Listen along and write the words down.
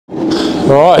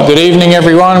Right, good evening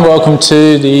everyone. Welcome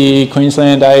to the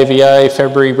Queensland AEVA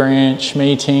February branch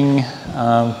meeting.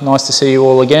 Nice to see you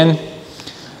all again.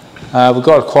 We've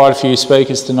got quite a few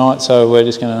speakers tonight, so we're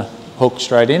just going to hook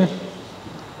straight in.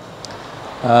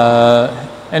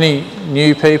 Any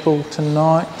new people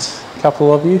tonight? A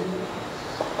couple of you.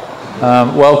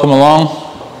 Welcome along.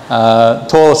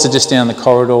 Toilets are just down the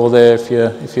corridor there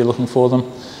if you're looking for them.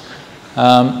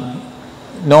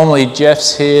 Normally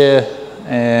Jeff's here,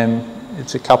 and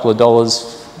it's a couple of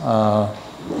dollars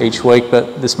each week,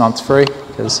 but this month's free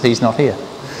because he's not here.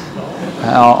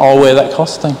 I'll wear that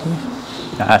cost, thank you.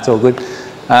 Nah, it's all good.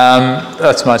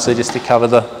 That's mostly just to cover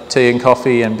the tea and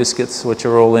coffee and biscuits, which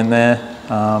are all in there.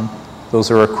 There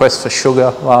was a request for sugar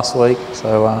last week,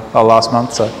 so last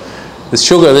month, so there's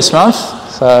sugar this month.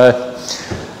 So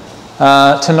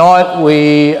tonight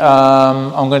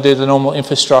I'm going to do the normal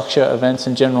infrastructure, events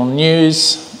and general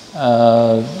news.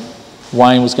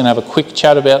 Wayne was going to have a quick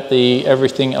chat about the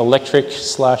everything electric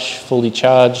 / fully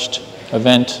charged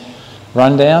event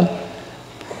rundown.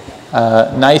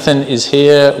 Nathan is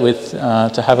here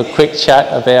to have a quick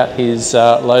chat about his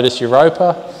Lotus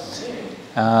Europa.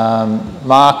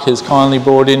 Mark has kindly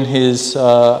brought in his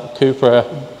Cupra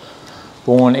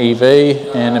Born EV,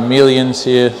 and Emilien's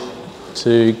here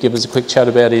to give us a quick chat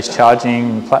about his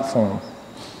charging platform,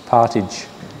 Partage.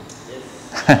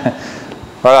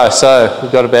 Righto, so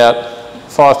we've got about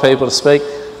 5 people to speak,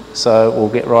 so we'll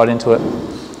get right into it.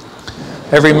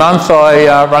 Every month I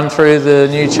run through the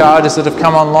new chargers that have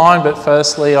come online, but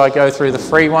firstly I go through the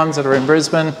free ones that are in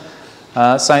Brisbane.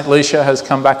 St Lucia has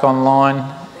come back online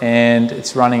and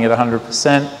it's running at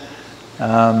 100%.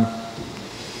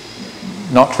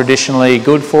 Not traditionally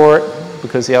good for it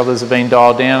because the others have been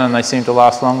dialed down and they seem to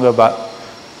last longer, but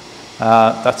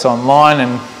that's online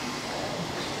and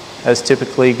as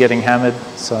typically getting hammered.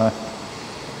 So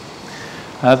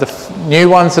the new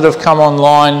ones that have come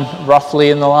online roughly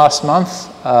in the last month,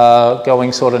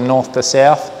 going sort of north to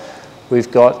south, we've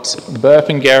got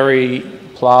Burpengary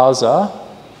Plaza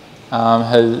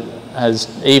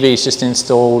has EV's just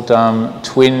installed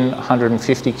twin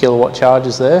 150 kilowatt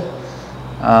chargers there.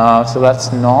 So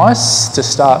that's nice to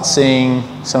start seeing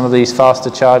some of these faster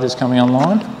chargers coming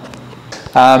online.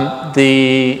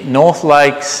 The North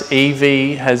Lakes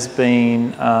EV has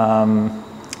been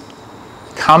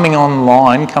coming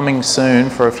online, coming soon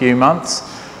for a few months.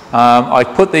 I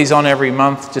put these on every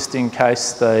month just in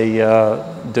case they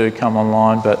do come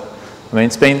online, but I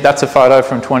mean that's a photo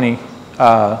from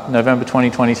November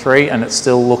 2023 and it's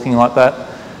still looking like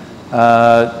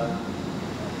that.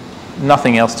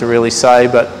 Nothing else to really say,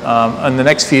 but in the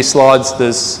next few slides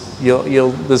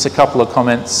there's a couple of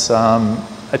comments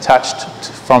attached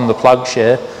from the plug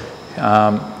share,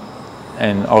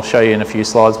 and I'll show you in a few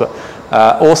slides. But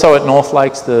also at North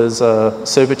Lakes there's a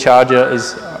supercharger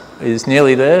is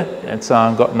nearly there. It's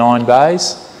got 9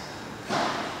 bays.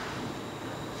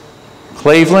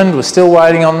 Cleveland, we're still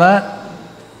waiting on that.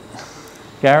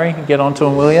 Gary, get onto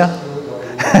him, will you?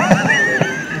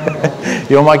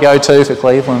 You're my go-to for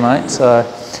Cleveland, mate. So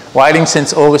waiting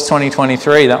since August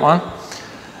 2023, that one.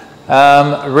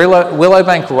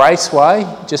 Willowbank Raceway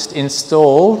just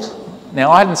installed. Now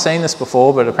I hadn't seen this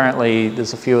before, but apparently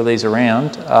there's a few of these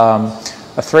around.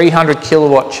 A 300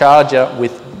 kilowatt charger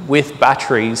with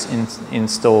batteries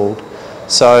installed.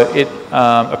 So it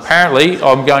apparently,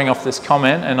 I'm going off this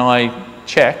comment, and I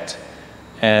checked,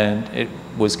 and it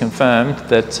was confirmed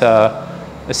that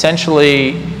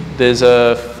essentially there's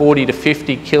a 40 to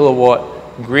 50 kilowatt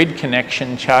grid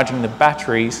connection charging the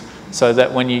batteries, so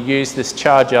that when you use this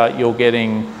charger, you're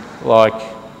getting like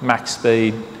max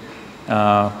speed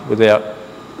without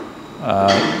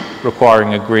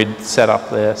requiring a grid setup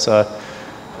there. So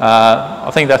I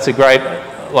think that's a great,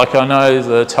 like I know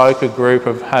the Toka group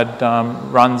have had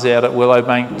runs out at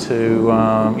Willowbank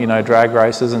to drag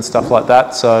races and stuff like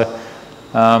that. So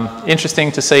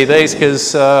interesting to see these,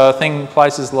 because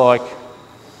places like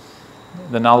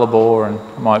the Nullarbor and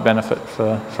might benefit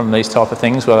from these type of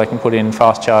things where they can put in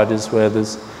fast chargers where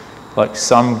there's like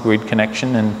some grid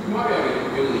connection. And you might be able to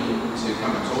get Billy to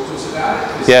come and talk to us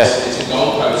about it. Yeah. It's a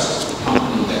Gold Coast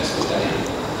company that's what they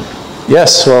do.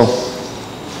 Yes, well,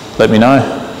 let me know.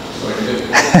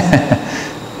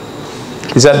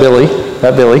 Is that Billy?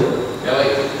 That Billy? Billy.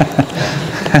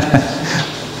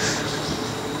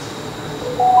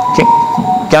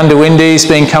 Gundawindi's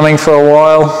been coming for a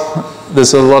while.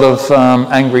 There's a lot of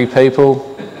angry people.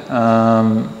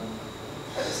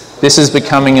 This is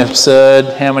becoming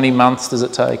absurd. How many months does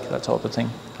it take? That type of thing.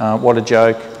 What a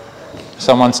joke.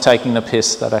 Someone's taking the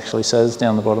piss, that actually says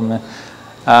down the bottom there.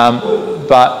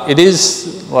 But it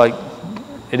is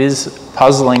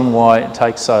puzzling why it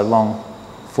takes so long.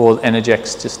 for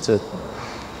Energex just to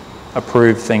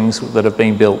approve things that have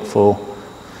been built for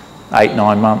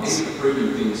 8-9 months. He's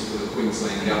approving things for the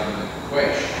Queensland government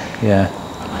question. Yeah,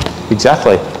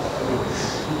 exactly.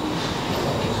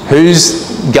 Who's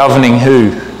governing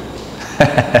who?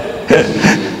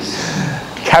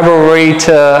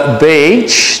 Cabarita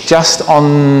Beach, just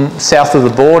on south of the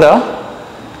border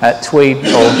at Tweed,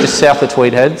 or just south of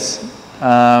Tweed Heads.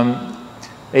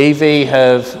 EV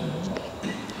have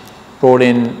brought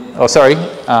in,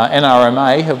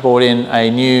 NRMA have brought in a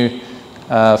new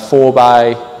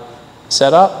 4-bay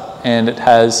setup, and it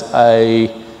has a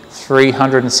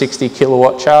 360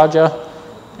 kilowatt charger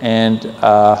and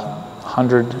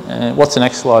 100, what's the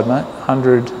next slide, mate?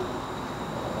 100,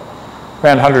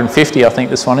 around 150 I think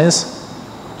this one is.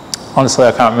 Honestly,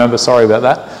 I can't remember, sorry about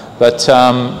that. But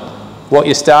what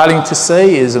you're starting to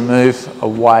see is a move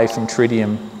away from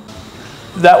tritium.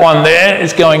 That one there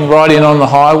is going right in on the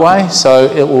highway, so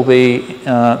it will be,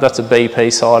 that's a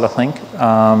BP side I think.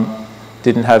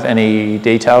 Didn't have any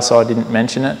detail, so I didn't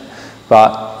mention it.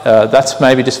 But that's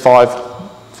maybe just five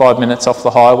minutes off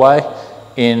the highway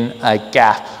in a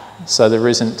gap, so there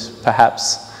isn't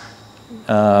perhaps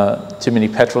too many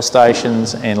petrol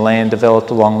stations and land developed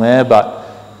along there. But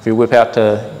if you whip out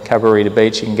to Cabarita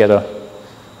Beach, you can get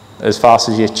as fast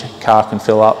as your car can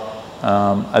fill up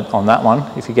on that one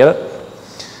if you get it.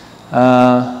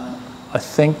 I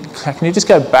think, can you just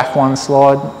go back one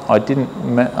slide? I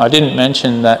didn't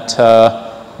mention that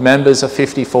members are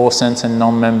 54 cents and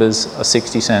non-members are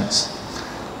 60 cents.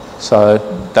 So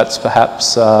that's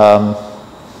perhaps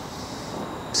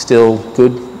still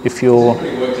good if you're... Has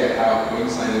anybody worked out how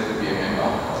Queensland could be a member?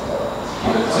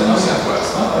 It's in the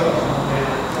southwest.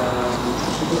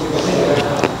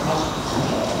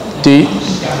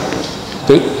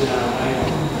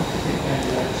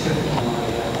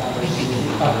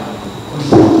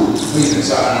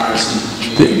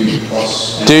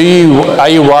 Are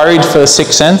you worried for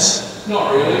 6 cents?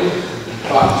 Not really,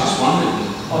 but just wondered.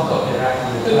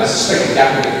 I suspect the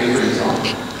gap will be really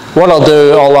time. What I'll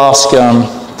do, I'll ask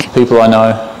people I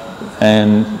know,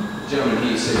 and The gentleman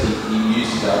here said he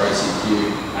uses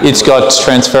RACQ. it's got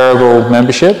transferable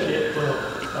membership.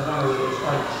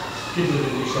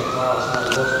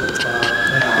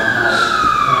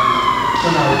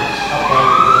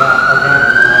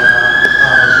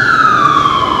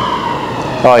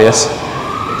 Oh yes.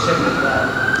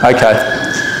 Okay.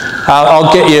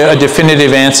 I'll get you a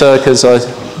definitive answer because I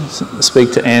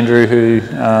speak to Andrew who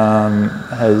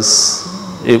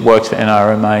works for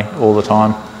NRMA all the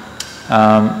time.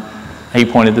 He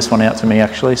pointed this one out to me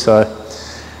actually, so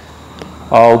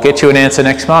I'll get you an answer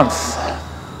next month.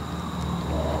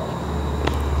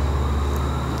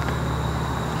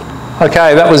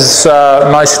 Okay, that was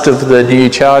most of the new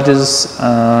charges,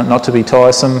 not to be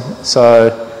tiresome. So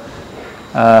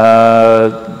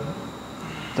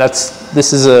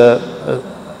this is a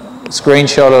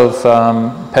screenshot of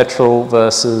petrol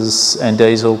versus and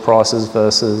diesel prices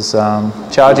versus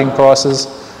charging prices.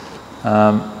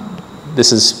 This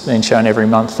has been shown every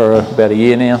month for about a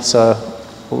year now, so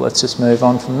let's just move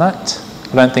on from that.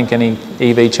 I don't think any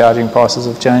EV charging prices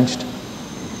have changed.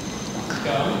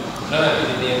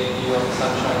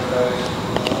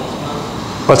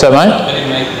 What's that, mate?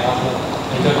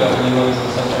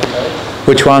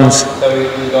 Which ones? So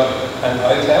we got an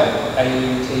Hotel,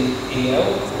 A-U-T-E-L.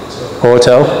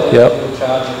 Hotel, yep.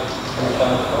 Charging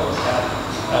from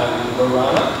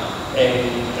Gore-Brown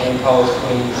and Coles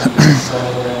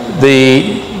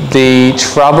The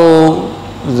trouble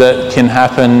that can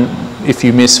happen if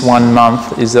you miss 1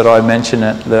 month is that I mention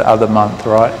it the other month,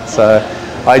 right? So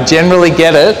I generally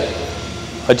get it.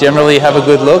 I generally have a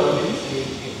good look.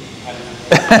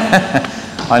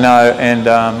 I know, and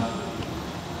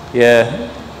yeah,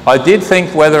 I did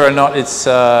think whether or not it's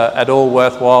at all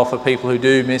worthwhile for people who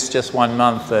do miss just 1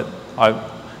 month. But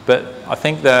I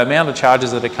think the amount of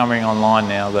charges that are coming online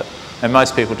now, and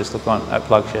most people just look on at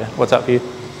PlugShare. What's up for you?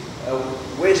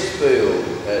 Westfield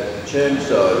at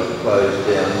Chermside has closed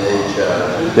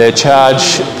down Their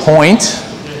charge point,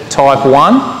 type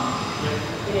 1.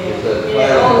 It's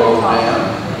closed down,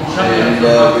 and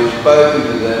we've spoken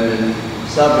to them, and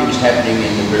something's happening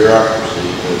in the bureaucracy,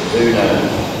 but who knows?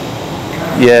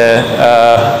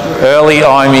 Yeah, early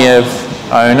IMEV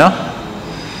owner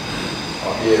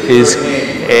is,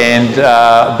 and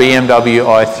BMW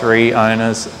i3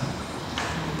 owners,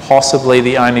 possibly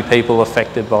the only people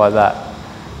affected by that.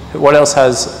 What else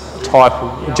has type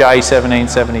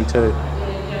J1772?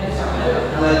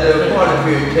 No, there were quite a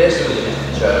few Teslas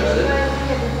that chose it.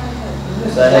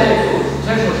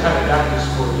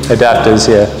 Adapters,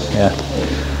 yeah.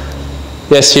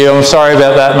 Yes, Hugh, I'm sorry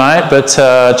about that, mate, but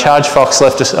Charge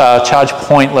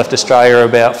Point left Australia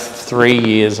about 3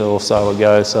 years or so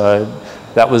ago, so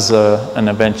that was an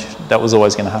event, that was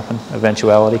always going to happen,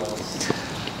 eventuality.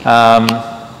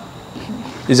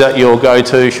 Is that your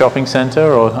go-to shopping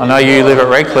centre? Or I know you live at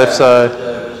Redcliffe, so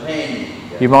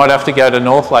you might have to go to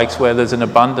North Lakes where there's an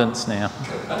abundance now.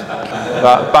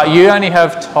 But you only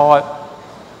have type,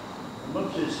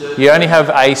 you only have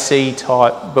AC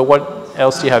type, but what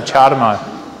else do you have? Charter mode.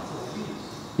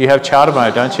 You have charter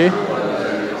mode, don't you?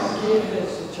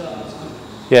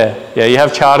 Yeah, you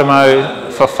have charter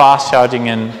mode for fast charging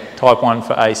and type 1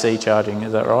 for AC charging,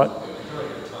 is that right?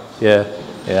 Yeah.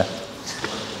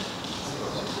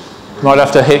 Might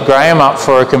have to hit Graham up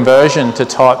for a conversion to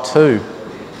type 2.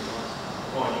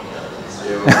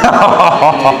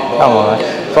 Come on,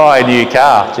 buy a new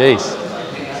car, jeez.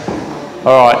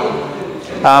 All right.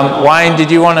 Wayne, did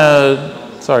you want to...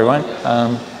 Sorry, Wayne.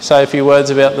 Say a few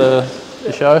words about the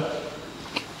show.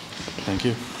 Thank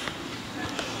you.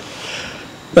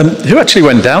 Who actually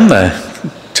went down there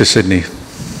to Sydney?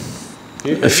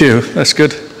 A few. That's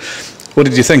good. What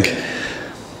did you think?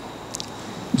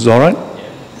 Was it all right?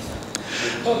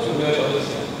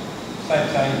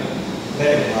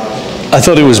 I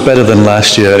thought it was better than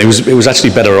last year. It was actually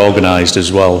better organised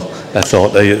as well. I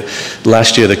thought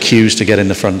last year the queues to get in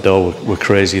the front door were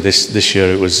crazy. This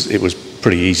year it was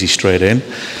pretty easy straight in.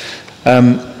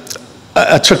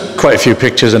 I took quite a few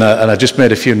pictures and I just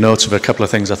made a few notes of a couple of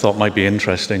things I thought might be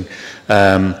interesting.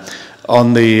 I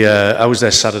was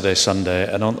there Saturday,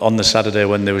 Sunday, and on the Saturday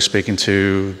when they were speaking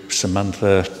to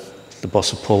Samantha, the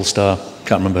boss of Polestar,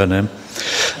 can't remember her name.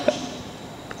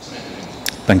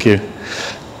 Thank you.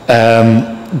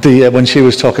 When she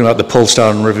was talking about the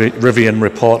Polestar and Rivian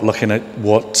report, looking at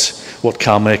what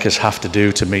car makers have to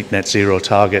do to meet net zero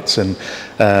targets, and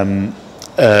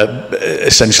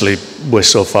essentially we're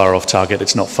so far off target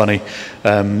it's not funny.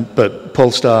 But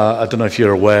Polestar, I don't know if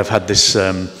you're aware, have had this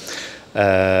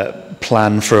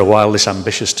plan for a while, this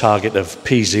ambitious target of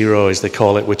P0 as they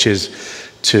call it, which is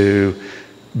to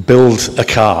build a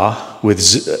car with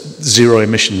zero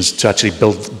emissions, to actually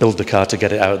build the car to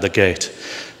get it out of the gate.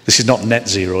 This is not net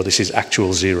zero, this is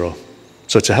actual zero.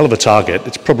 So it's a hell of a target.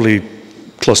 It's probably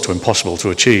close to impossible to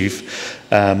achieve,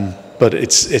 but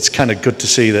it's kind of good to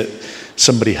see that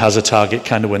somebody has a target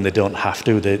kind of when they don't have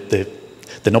to.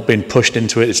 They're not being pushed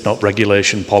into it. It's not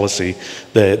regulation, policy.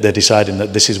 They're deciding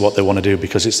that this is what they want to do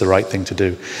because it's the right thing to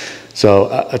do. So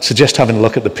I'd suggest having a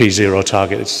look at the P0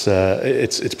 target.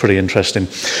 It's pretty interesting.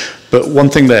 But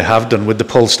one thing they have done with the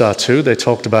Polestar 2, they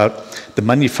talked about the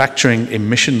manufacturing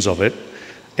emissions of it.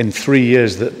 In 3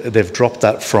 years, they've dropped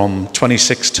that from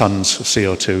 26 tons of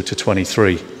CO2 to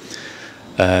 23,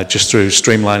 just through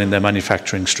streamlining their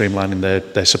manufacturing, streamlining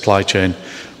their supply chain,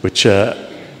 which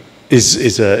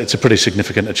it's a pretty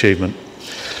significant achievement.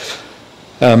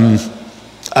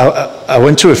 I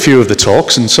went to a few of the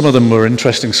talks, and some of them were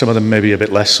interesting, some of them maybe a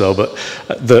bit less so, but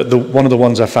one of the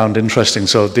ones I found interesting,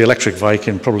 so the electric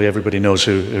Viking, probably everybody knows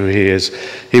who he is.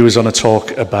 He was on a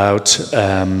talk about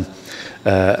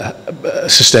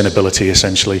sustainability,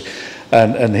 essentially,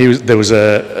 and there was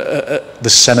the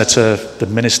senator, the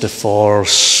minister for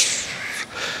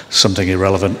something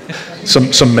irrelevant,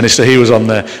 some minister. He was on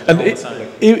there, and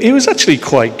he was actually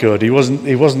quite good. He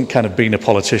wasn't kind of being a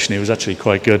politician. He was actually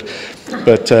quite good,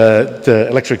 but the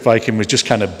electric Viking was just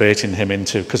kind of baiting him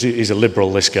into, because he's a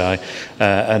liberal, this guy,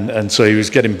 and so he was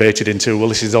getting baited into, well,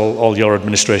 this is all your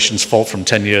administration's fault from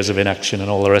 10 years of inaction and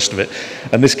all the rest of it,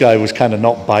 and this guy was kind of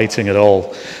not biting at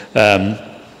all.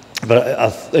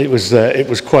 But it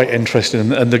was quite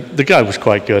interesting, and the guy was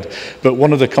quite good. But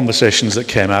one of the conversations that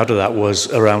came out of that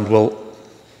was around, well,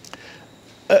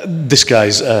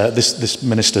 this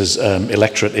minister's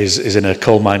electorate is in a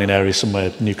coal mining area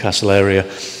somewhere, Newcastle area,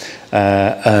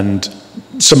 and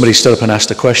somebody stood up and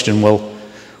asked a question, well,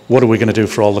 what are we going to do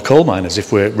for all the coal miners?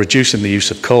 If we're reducing the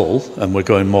use of coal and we're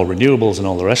going more renewables and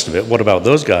all the rest of it, what about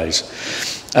those guys?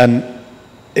 And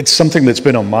it's something that's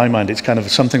been on my mind. It's kind of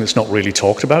something that's not really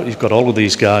talked about. You've got all of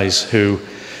these guys who,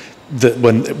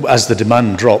 as the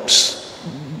demand drops,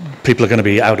 people are going to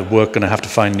be out of work, going to have to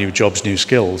find new jobs, new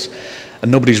skills. And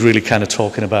nobody's really kind of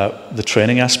talking about the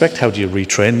training aspect. How do you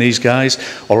retrain these guys?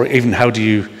 Or even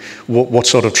what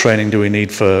sort of training do we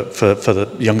need for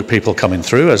the younger people coming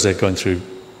through as they're going through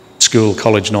school,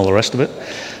 college and all the rest of it?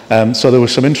 So there were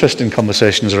some interesting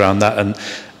conversations around that.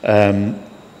 And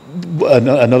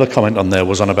another comment on there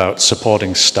was on about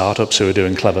supporting startups who are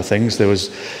doing clever things. There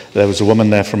was a woman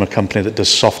there from a company that does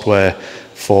software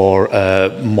for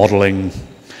modeling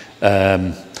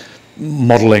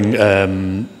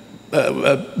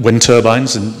wind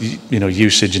turbines and, you know,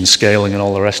 usage and scaling and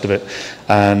all the rest of it.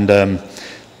 And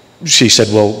she said,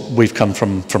 well, we've come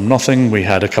from nothing. We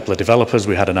had a couple of developers,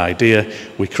 we had an idea,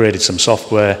 we created some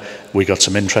software, we got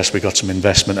some interest, we got some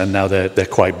investment, and now they're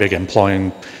quite big,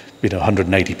 employing, you know,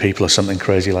 180 people or something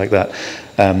crazy like that.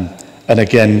 And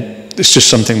again, it's just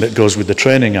something that goes with the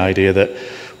training idea that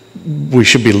we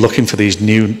should be looking for these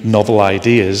new novel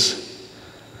ideas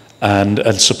and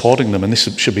supporting them. And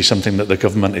this should be something that the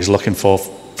government is looking for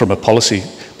from a policy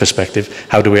perspective.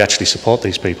 How do we actually support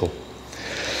these people?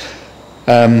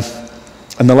 And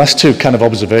the last two kind of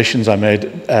observations I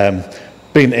made,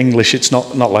 being English, it's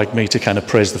not like me to kind of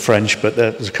praise the French, but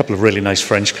there's a couple of really nice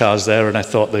French cars there, and I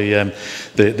thought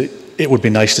it would be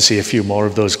nice to see a few more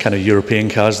of those kind of European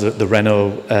cars. The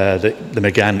Renault, the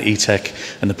Megane E-Tech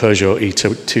and the Peugeot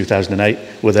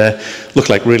E2008 were there. Looked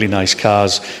like really nice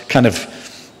cars, kind of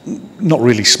not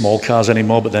really small cars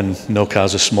anymore, but then no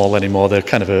cars are small anymore. They're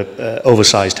kind of a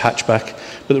oversized hatchback,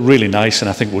 but they're really nice, and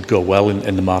I think would go well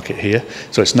in the market here.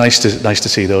 So it's nice to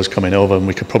see those coming over, and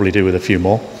we could probably do with a few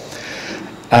more.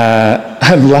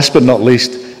 And last but not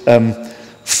least,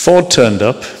 Ford turned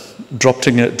up, dropped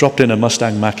in a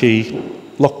Mustang Mach-E,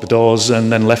 locked the doors,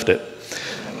 and then left it.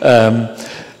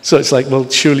 So it's like, well,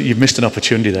 surely you've missed an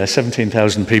opportunity there.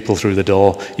 17,000 people through the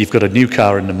door. You've got a new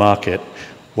car in the market.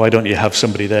 Why don't you have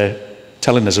somebody there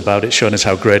telling us about it, showing us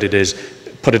how great it is,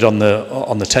 put it on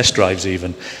the test drives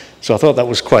even. So I thought that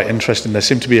was quite interesting. There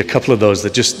seemed to be a couple of those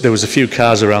that there was a few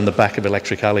cars around the back of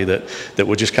Electric Alley that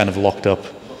were just kind of locked up,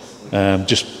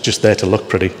 just there to look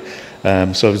pretty.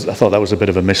 So I thought that was a bit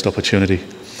of a missed opportunity.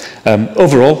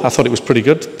 Overall, I thought it was pretty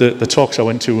good. The talks I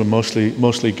went to were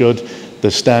mostly good. The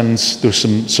stands, there was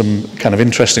some kind of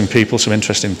interesting people, some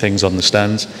interesting things on the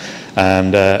stands,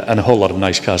 and a whole lot of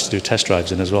nice cars to do test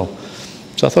drives in as well.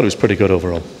 So I thought it was pretty good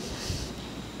overall.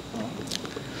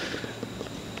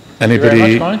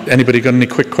 Anybody got any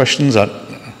quick questions?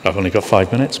 I've only got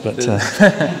 5 minutes, but...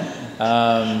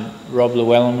 Rob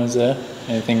Llewellyn was there.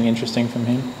 Anything interesting from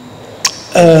him?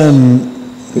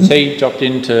 Because he dropped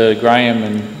into Graham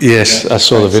and... Yes, I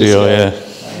saw the video, yeah.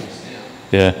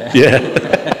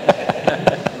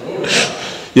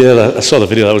 Yeah, I saw the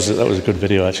video. That was a good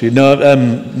video, actually. No,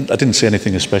 I didn't see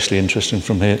anything especially interesting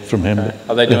from him.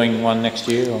 Are they doing one next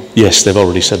year? Or? Yes, they've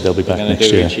already said they'll be back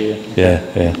next year. Each year. Yeah.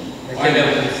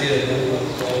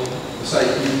 So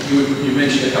you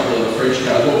mentioned a couple of the French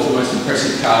cars. What was the most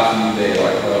impressive car for you there?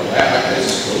 Like how is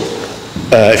it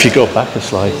called? If you go back a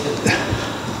slide,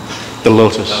 the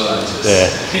Lotus. Yeah,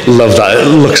 love that. It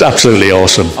looks absolutely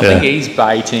awesome. I think he's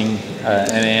baiting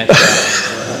an answer.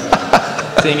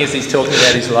 Seeing as he's talking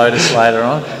about his Lotus later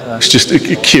on. It's just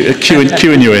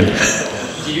queuing you in.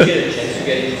 Do you get a chance to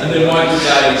get into? And then one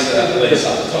today's Elise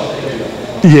up the top.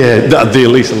 Yeah, the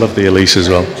Elise. I love the Elise as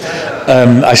well.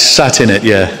 I sat in it.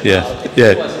 Yeah.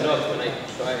 It was not when I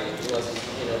tried it. It was,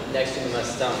 next to my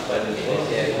stump. But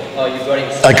yeah. Oh, you got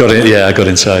inside. I got it. Yeah, I got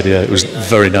inside. Yeah, it was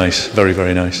very nice. Very,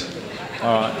 very nice.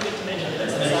 All right.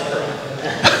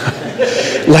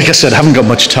 Like I said, I haven't got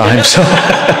much time, so.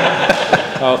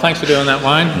 Well, thanks for doing that,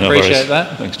 Wayne. No Appreciate worries.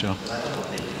 that. Thanks, John.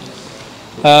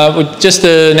 Just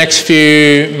the next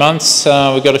few months,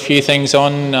 we've got a few things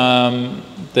on.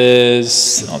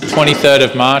 There's on the 23rd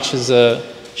of March is a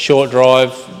short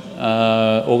drive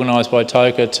organised by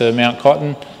Toka to Mount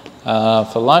Cotton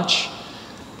for lunch.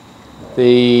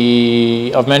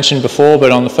 I've mentioned before,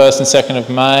 but on the 1st and 2nd of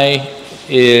May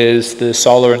is the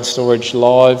Solar and Storage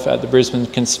Live at the Brisbane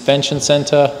Convention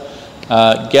Centre.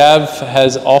 Gav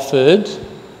has offered,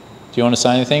 do you want to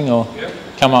say anything or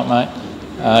come up, mate?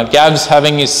 Gav's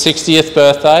having his 60th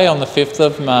birthday on the 5th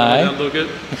of May. Look it.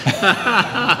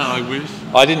 I wish.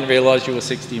 I didn't realise you were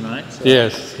 60, mate. So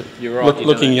Yes. you're right.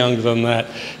 Looking younger than that.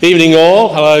 Evening all.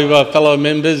 Hello fellow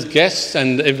members, guests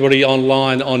and everybody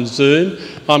online on Zoom.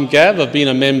 I'm Gav. I've been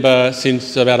a member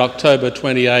since about October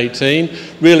 2018.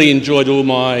 Really enjoyed all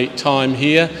my time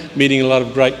here, meeting a lot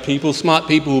of great people, smart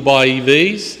people who buy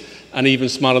EVs and even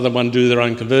smarter than one do their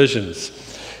own conversions.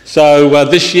 So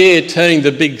this year, turning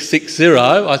the big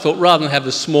 6-0, I thought rather than have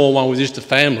the small one with just a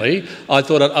family, I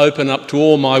thought I'd open up to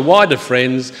all my wider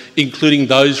friends, including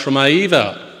those from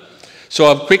AEVA. So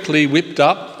I've quickly whipped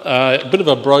up a bit of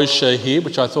a brochure here,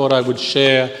 which I thought I would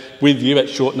share with you at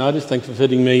short notice. Thanks for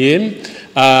fitting me in.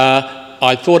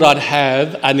 I thought I'd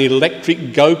have an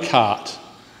electric go-kart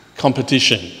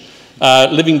competition.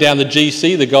 Living down the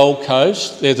GC, the Gold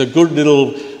Coast, there's a good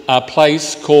little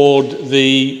place called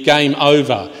the Game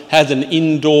Over, has an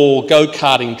indoor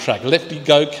go-karting track, lefty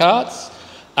go-karts,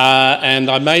 and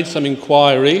I made some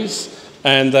inquiries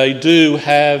and they do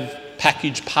have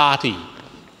package party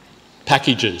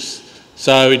packages.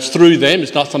 So it's through them,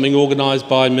 it's not something organised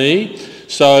by me.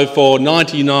 So for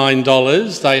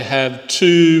 $99, they have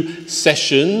 2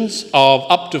 sessions of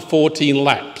up to 14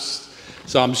 laps.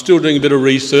 So I'm still doing a bit of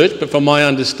research, but from my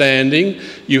understanding,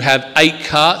 you have 8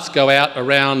 carts go out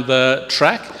around the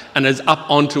track, and it's up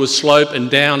onto a slope and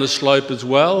down a slope as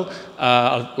well,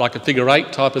 like a figure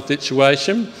 8 type of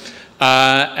situation.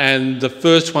 And the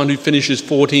first one who finishes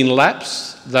 14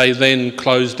 laps, they then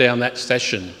close down that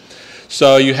session.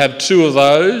 So you have 2 of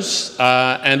those,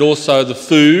 and also the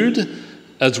food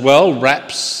as well,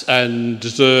 wraps and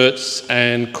desserts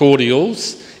and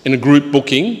cordials in a group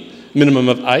booking, minimum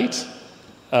of 8,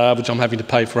 which I'm having to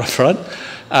pay for up front.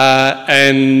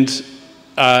 And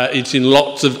it's in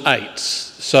lots of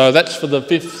 8s. So that's for the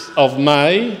 5th of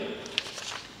May.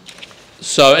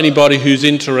 So anybody who's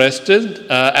interested,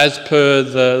 as per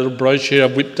the little brochure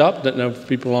I've whipped up, don't know if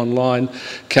people online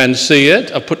can see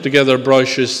it, I've put together a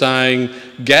brochure saying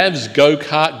Gav's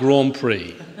Go-Kart Grand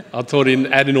Prix. I thought I'd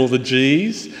add in all the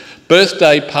G's.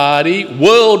 Birthday party,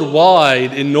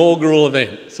 worldwide inaugural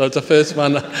event. So it's the first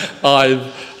one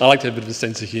I like to have a bit of a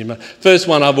sense of humour. First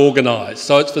one I've organised.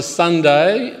 So it's for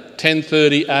Sunday,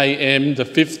 10:30 a.m, the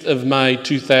 5th of May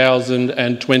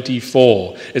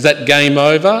 2024. Is that game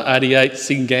over? 88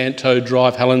 Singanto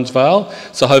Drive, Helensvale.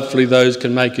 So hopefully those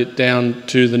can make it down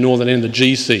to the northern end of the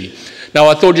GC. Now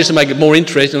I thought just to make it more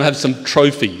interesting, I'll have some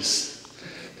trophies.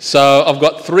 So I've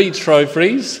got 3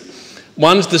 trophies.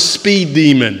 One's the Speed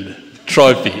Demon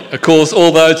trophy. Of course,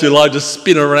 all those who like to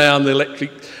spin around the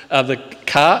the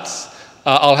carts,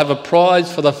 I'll have a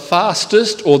prize for the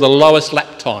fastest or the lowest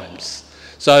lap times.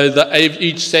 So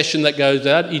each session that goes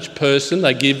out, each person,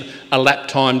 they give a lap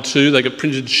time to, they get a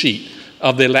printed sheet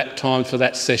of their lap time for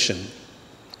that session.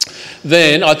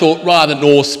 Then I thought rather than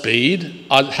all speed,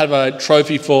 I'd have a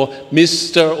trophy for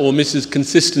Mr. or Mrs.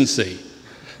 Consistency.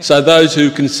 So those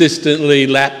who consistently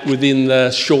lap within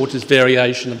the shortest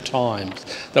variation of times,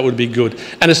 that would be good.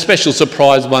 And a special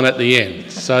surprise one at the end.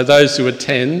 So those who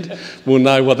attend will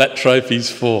know what that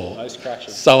trophy's for.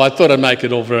 So I thought I'd make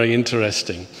it all very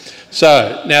interesting.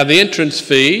 So now the entrance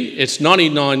fee, it's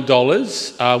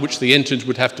 $99, which the entrance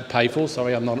would have to pay for.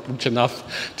 Sorry, I'm not rich enough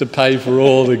to pay for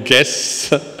all the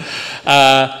guests.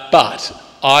 But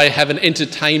I have an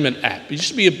entertainment app. It used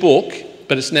to be a book,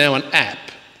 but it's now an app.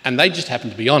 And they just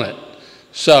happen to be on it.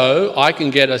 So I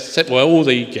can get all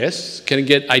the guests can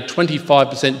get a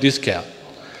 25% discount.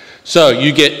 So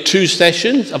you get 2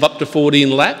 sessions of up to 14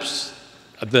 laps,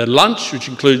 the lunch, which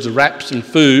includes the wraps and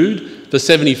food, for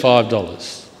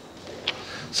 $75.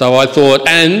 So I thought,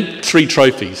 and 3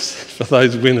 trophies for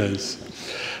those winners.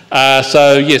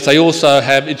 So yes, they also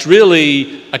have, it's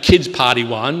really a kids party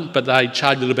one, but they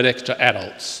charge a little bit extra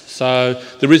adults. So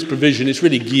there is provision, it's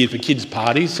really geared for kids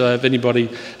parties, so if anybody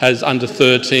has under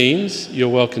 13s, you're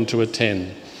welcome to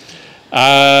attend.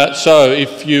 So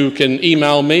if you can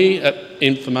email me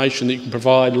information that you can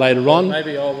provide later on.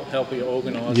 Maybe I'll help you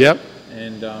organise Yep. it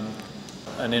and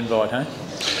an invite, hey?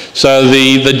 So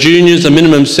the juniors, the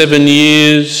minimum 7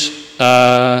 years,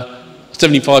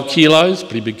 75 kilos,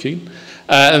 pretty big kid.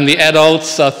 And the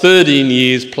adults are 13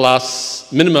 years plus,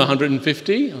 minimum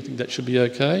 150, I think that should be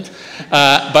okay.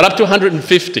 But up to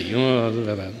 150. Oh, I don't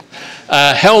know about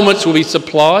that. Helmets will be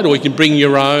supplied, or you can bring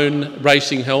your own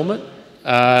racing helmet.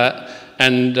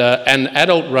 And an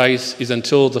adult race is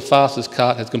until the fastest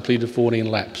cart has completed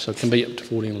 14 laps, so it can be up to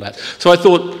 14 laps. So I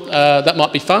thought that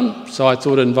might be fun, so I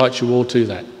thought I'd invite you all to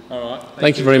that. All right.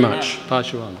 Thank you very much.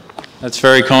 Pass you on. That's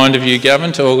very kind of you,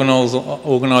 Gavin, to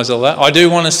organise all that. I do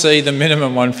want to see the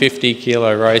minimum 150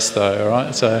 kilo race though, all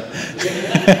right? So,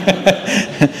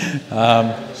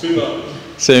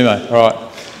 Sumo, all right.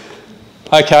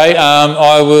 Okay,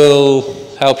 I will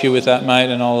help you with that, mate,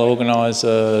 and I'll organise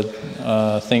a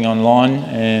thing online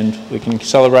and we can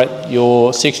celebrate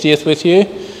your 60th with you.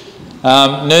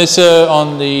 Noosa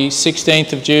on the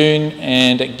 16th of June,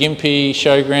 and at Gympie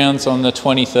Showgrounds on the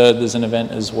 23rd there's an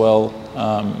event as well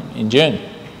in June.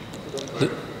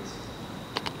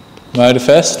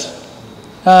 Motorfest?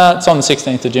 It's on the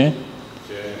 16th of June.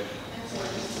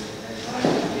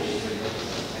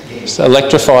 It's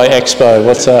Electrify Expo,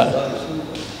 what's that?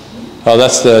 Oh,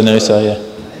 that's the Noosa, yeah.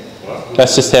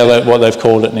 That's just what they've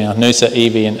called it now, Noosa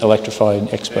EV and Electrify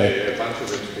Expo.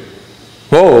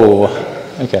 Whoa,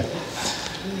 okay.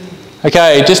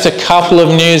 Okay, just a couple of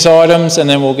news items and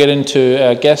then we'll get into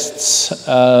our guests.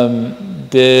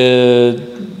 The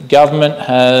government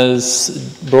has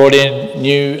brought in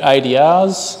new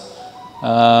ADRs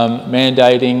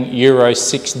mandating Euro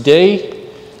 6D,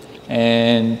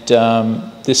 and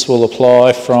this will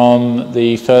apply from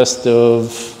the 1st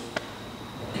of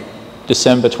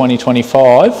December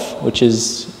 2025, which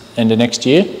is end of next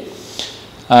year.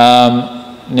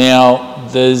 Now,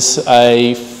 there's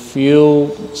a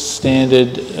fuel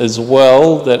standard as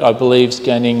well that I believe is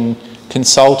getting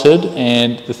consulted,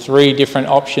 and the 3 different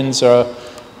options are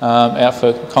out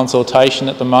for consultation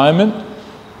at the moment.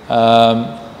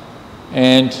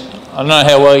 And I don't know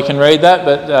how well you can read that,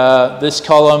 but this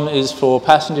column is for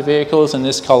passenger vehicles and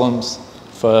this column's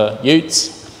for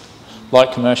utes,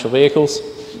 light commercial vehicles,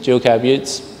 dual cab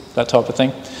utes, that type of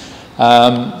thing.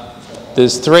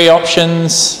 There's 3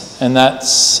 options, and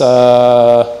that's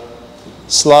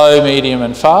slow, medium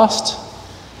and fast.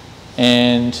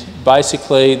 And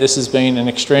basically this has been an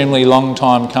extremely long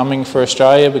time coming for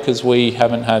Australia because we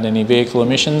haven't had any vehicle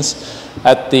emissions.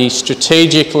 At the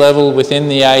strategic level within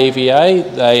the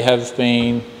AEVA, they have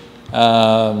been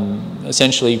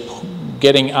essentially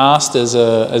getting asked as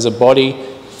a body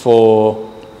for,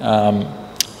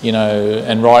 you know,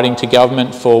 and writing to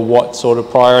government for what sort of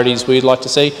priorities we'd like to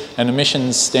see, and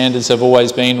emissions standards have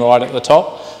always been right at the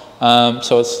top.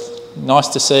 So it's nice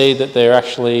to see that they're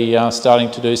actually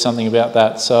starting to do something about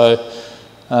that. So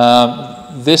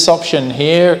this option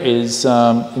here is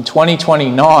in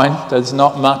 2029, there's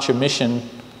not much emission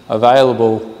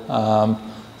available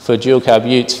for dual cab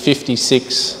utes.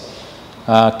 56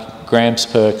 grams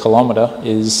per kilometre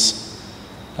is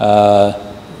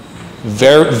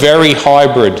very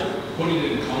hybrid. Putting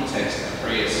it in context, the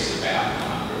Prius is about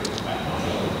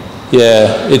 100.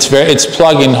 Yeah, it's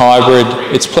plug-in hybrid.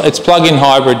 It's plug-in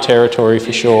hybrid territory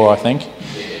for sure, I think.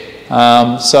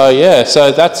 So yeah,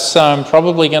 so that's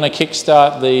probably going to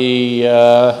kickstart the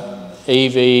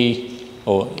EV,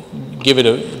 or give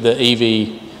it the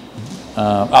EV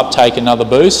uptake another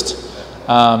boost.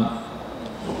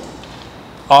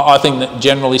 I think that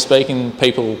generally speaking,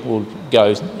 people will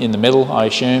go in the middle, I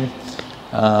assume.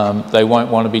 They won't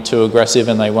want to be too aggressive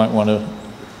and they won't want to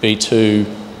be too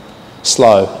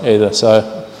slow either.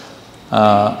 So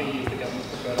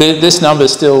this number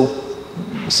is still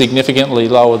significantly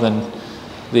lower than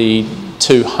the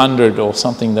 200 or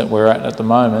something that we're at the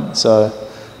moment. So,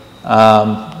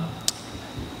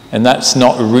 and that's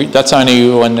not that's only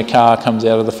when the car comes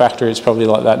out of the factory. It's probably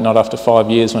like that, not after 5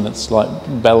 years when it's like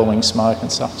bellowing smoke and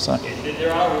stuff. So yeah,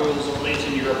 there are rules, or at least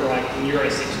in Europe, like in Euro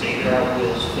 16, there are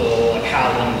rules for like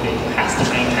how long the vehicle has to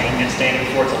maintain their standard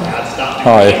before it's allowed to start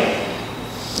doing it.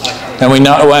 And we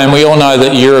know, and we all know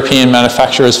that European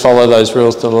manufacturers follow those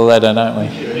rules to the letter, don't we?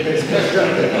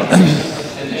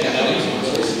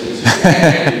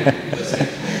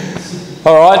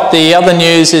 All right, the other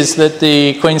news is that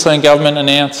the Queensland government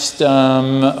announced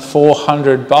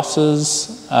 400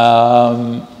 buses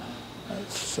to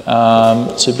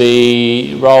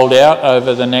be rolled out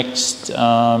over the next,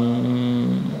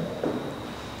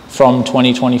 from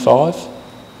 2025.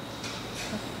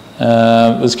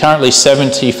 There's currently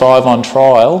 75 on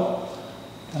trial,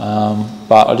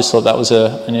 but I just thought that was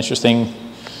an interesting.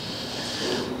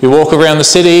 You walk around the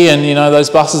city and you know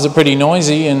those buses are pretty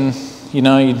noisy, and you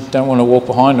know you don't want to walk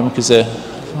behind them because they're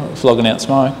flogging out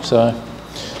smoke. So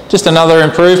just another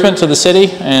improvement to the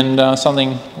city and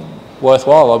something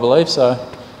worthwhile, I believe. So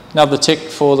another tick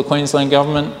for the Queensland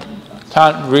government.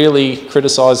 Can't really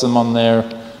criticise them on their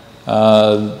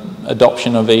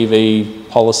adoption of EV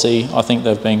policy. I think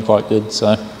they've been quite good.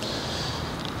 So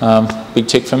big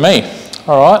tick for me.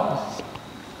 All right.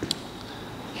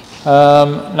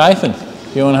 Nathan,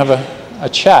 you want to have a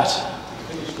chat?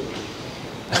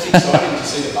 It's exciting to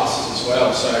see the buses as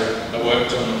well. So I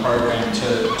worked on a program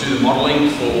to do the modelling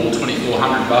for all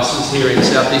 2,400 buses here in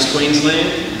southeast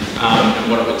Queensland, and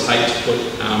what it would take to put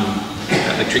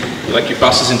electric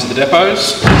buses into the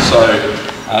depots. So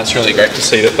it's really great to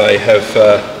see that they have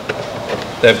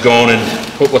they've gone and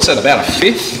put, what's that, about a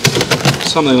fifth,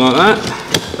 something like that,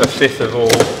 a fifth of all,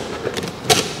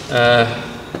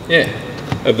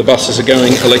 of the buses are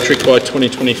going electric by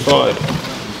 2025.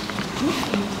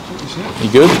 You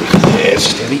good? Yeah,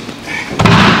 steady.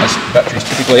 As batteries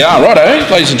typically are. Righto,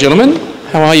 ladies and gentlemen,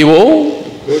 how are you all?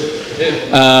 Good.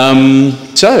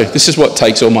 So this is what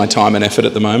takes all my time and effort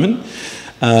at the moment.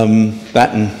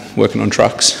 That and working on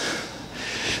trucks.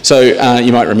 So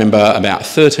you might remember about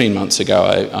 13 months ago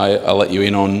I let you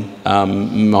in on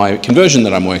my conversion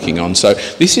that I'm working on. So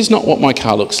this is not what my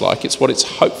car looks like, it's what it's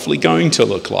hopefully going to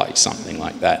look like, something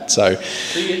like that. So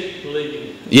See it, believe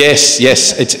it. yes,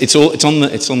 it's on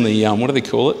the what do they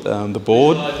call it? The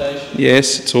board.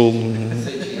 Yes, it's all.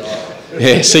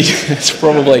 Yeah, see, it's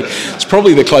probably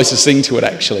the closest thing to it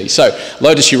actually. So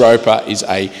Lotus Europa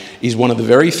is one of the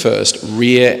very first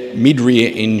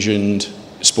mid-rear engined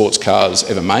sports cars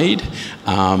ever made.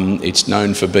 It's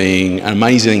known for being an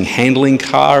amazing handling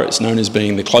car. It's known as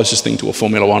being the closest thing to a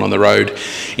Formula One on the road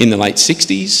in the late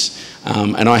 60s.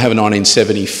 And I have a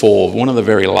 1974, one of the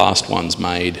very last ones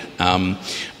made.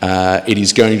 It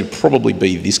is going to probably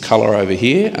be this colour over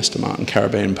here, Aston Martin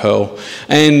Caribbean Pearl.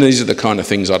 And these are the kind of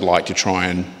things I'd like to try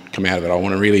and come out of it. I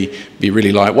want to be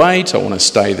really lightweight. I want to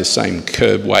stay the same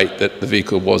curb weight that the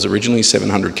vehicle was originally,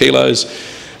 700 kilos.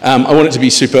 I want it to be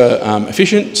super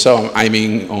efficient, so I'm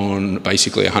aiming on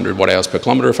basically 100 watt-hours per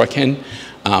kilometre if I can.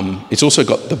 It's also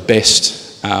got the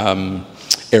best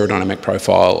aerodynamic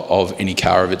profile of any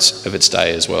car of its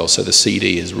day as well, so the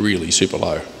CD is really super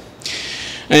low.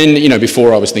 And you know,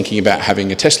 before I was thinking about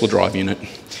having a Tesla drive unit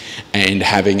and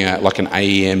having like an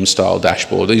AEM style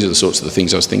dashboard. These are the sorts of the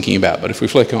things I was thinking about. But if we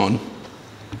flick on,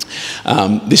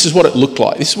 this is what it looked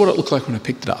like. This is what it looked like when I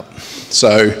picked it up.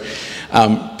 So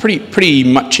pretty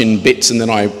much in bits, and then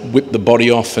I whipped the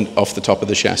body off the top of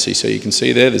the chassis. So you can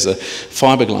see there's a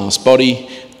fiberglass body,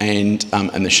 and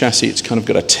the chassis, it's kind of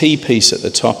got a T-piece at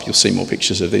the top. You'll see more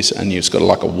pictures of this, and it's got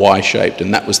like a Y-shaped,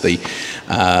 and that was the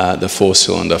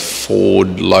 4-cylinder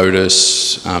Ford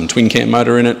Lotus twin cam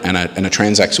motor in it, and a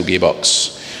transaxle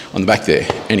gearbox on the back there.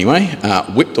 Anyway,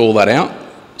 whipped all that out,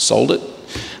 sold it,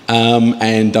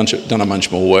 and done a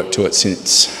bunch more work to it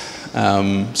since.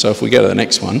 So if we go to the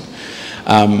next one.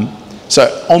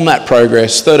 So on that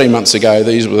progress, 13 months ago,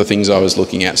 these were the things I was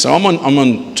looking at. So I'm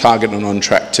on target and on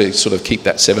track to sort of keep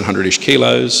that 700-ish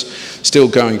kilos, still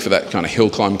going for that kind of hill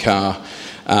climb car,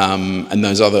 and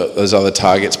those other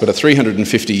targets. But a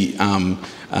 350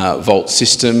 volt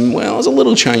system, well, there's a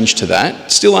little change to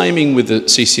that. Still aiming with the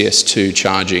CCS2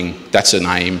 charging. That's an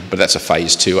aim, but that's a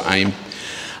phase 2 aim.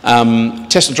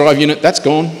 Tesla drive unit, that's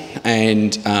gone,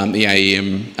 and the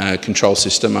AEM control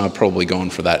system, I've probably gone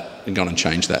for that and gone and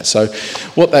changed that. So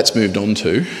what that's moved on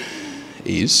to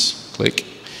is, click,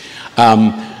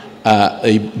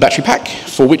 a battery pack,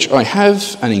 for which I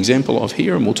have an example of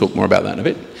here, and we'll talk more about that in a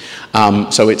bit.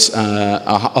 So it's,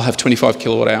 I'll have 25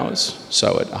 kilowatt hours,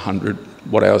 so at 100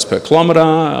 watt-hours per kilometre,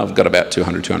 I've got about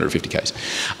 200, 250 Ks.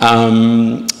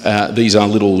 These are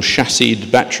little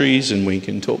chassised batteries, and we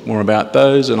can talk more about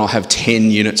those, and I'll have 10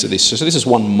 units of this. So this is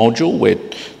one module where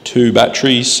 2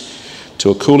 batteries to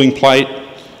a cooling plate,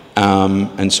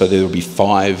 and so there will be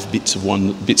 5 bits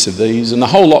of these, and the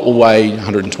whole lot will weigh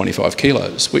 125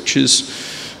 kilos, which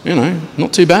is, you know,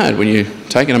 not too bad when you're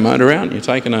taking a motor out and you're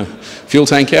taking a fuel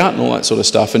tank out and all that sort of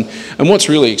stuff. And what's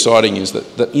really exciting is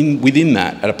that within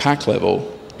that, at a pack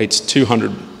level, it's 200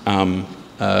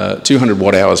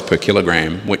 watt-hours per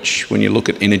kilogram, which, when you look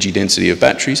at energy density of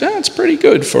batteries, it's pretty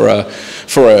good for a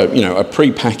you know, a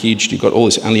pre-packaged. You've got all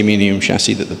this aluminium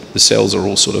chassis that the cells are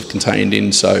all sort of contained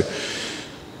in, so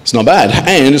it's not bad.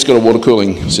 And it's got a water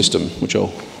cooling system, which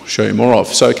I'll show you more of.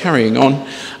 So carrying on.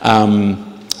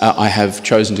 I have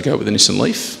chosen to go with a Nissan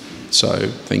Leaf, so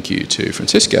thank you to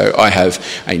Francisco. I have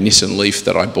a Nissan Leaf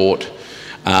that I bought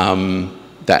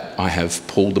that I have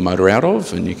pulled the motor out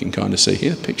of, and you can kind of see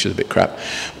here, the picture's a bit crap,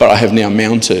 but I have now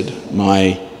mounted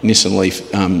my Nissan Leaf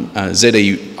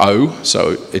ZEO,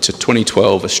 so it's a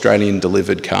 2012 Australian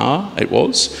delivered car, it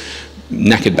was,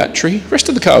 knackered battery. The rest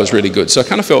of the car was really good, so I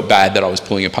kind of felt bad that I was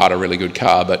pulling apart a really good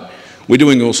car, but we're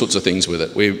doing all sorts of things with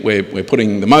it. We're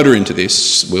putting the motor into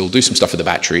this. We'll do some stuff with the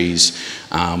batteries.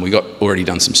 We already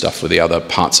done some stuff with the other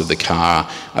parts of the car.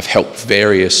 I've helped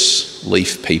various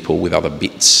Leaf people with other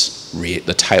bits.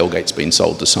 The tailgate's been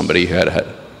sold to somebody who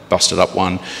had busted up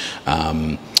one.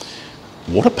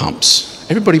 Water pumps.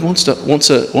 Everybody wants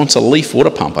a Leaf water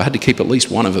pump. I had to keep at least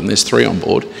one of them. There's 3 on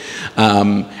board.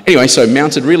 Anyway, so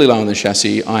mounted really low on the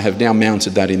chassis. I have now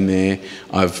mounted that in there.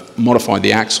 I've modified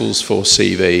the axles for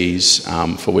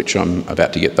CVs, for which I'm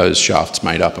about to get those shafts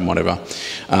made up and whatever.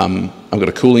 I've got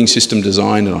a cooling system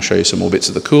designed, and I'll show you some more bits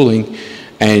of the cooling.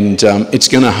 And it's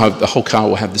going to have, the whole car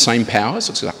will have the same power.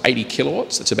 So it's got 80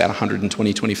 kilowatts. That's about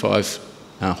 120, 25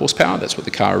 horsepower. That's what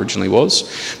the car originally was,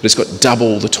 but it's got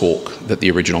double the torque that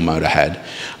the original motor had,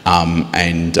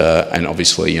 and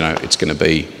obviously, you know, it's going to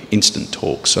be instant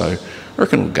torque, so I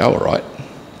reckon it'll go all right.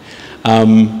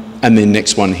 And then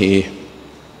next one here.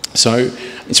 So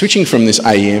switching from this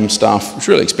AEM stuff, it's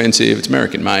really expensive, it's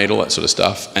American made, all that sort of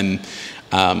stuff, and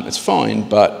it's fine,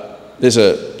 but there's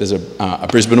a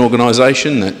Brisbane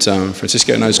organisation that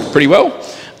Francisco knows pretty well,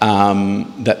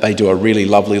 that they do a really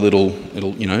lovely little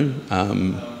you know,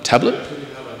 tablet.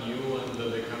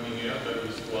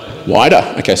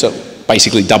 Wider. Okay, so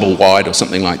basically double wide or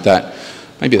something like that.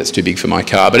 Maybe that's too big for my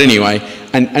car, but anyway,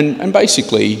 and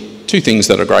basically 2 things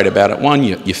that are great about it. One,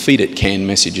 you feed it canned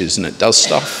messages and it does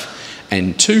stuff,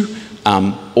 and 2,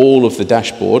 all of the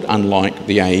dashboard, unlike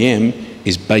the AEM,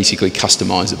 is basically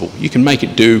customizable. You can make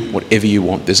it do whatever you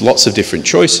want. There's lots of different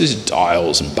choices,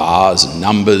 dials and bars and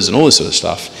numbers and all this sort of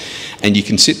stuff. And you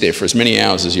can sit there for as many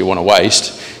hours as you want to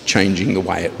waste changing the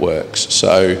way it works.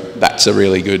 So that's a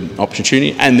really good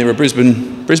opportunity. And they're a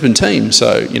Brisbane team,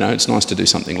 so, you know, it's nice to do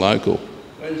something local.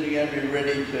 When's he going to be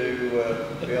ready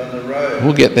to be on the road?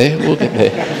 We'll get there, we'll get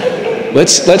there.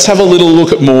 Let's have a little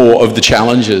look at more of the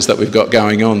challenges that we've got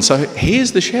going on. So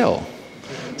here's the shell.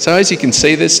 So as you can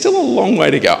see, there's still a long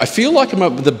way to go. I feel like I'm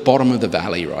at the bottom of the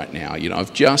valley right now. You know,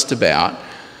 I've stripped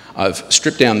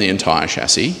down the entire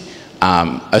chassis.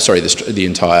 The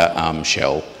entire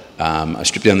shell. I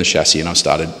stripped down the chassis and I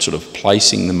started sort of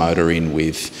placing the motor in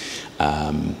with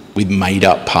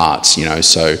made-up parts. You know,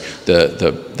 so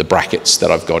the brackets that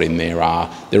I've got in there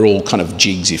they're all kind of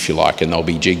jigs, if you like, and there'll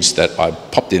be jigs that I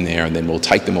popped in there, and then we'll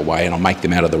take them away and I'll make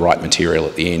them out of the right material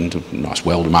at the end, nice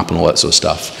weld them up and all that sort of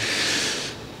stuff.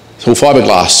 It's all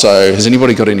fiberglass. So has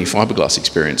anybody got any fiberglass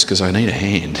experience? Because I need a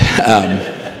hand.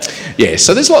 Yeah,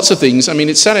 so there's lots of things. I mean,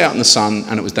 it sat out in the sun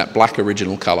and it was that black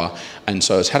original colour, and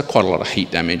so it's had quite a lot of heat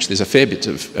damage. There's a fair bit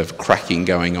of cracking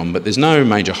going on, but there's no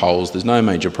major holes, there's no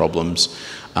major problems.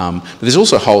 But there's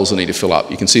also holes that need to fill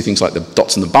up. You can see things like the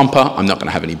dots in the bumper. I'm not going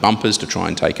to have any bumpers to try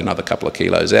and take another couple of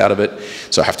kilos out of it,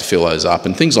 so I have to fill those up.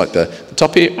 And things like the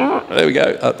top here, there we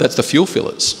go, that's the fuel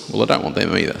fillers. Well, I don't want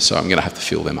them either, so I'm going to have to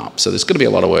fill them up. So there's going to be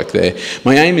a lot of work there.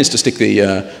 My aim is to stick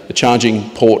the charging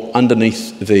port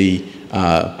underneath the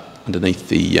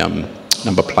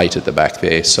number plate at the back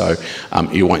there, so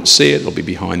you won't see it, it'll be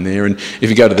behind there. And if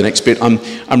you go to the next bit,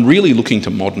 I'm really looking to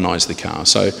modernise the car,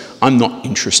 so I'm not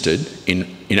interested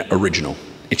in original.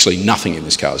 Actually, nothing in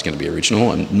this car is going to be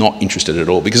original. I'm not interested at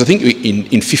all, because I think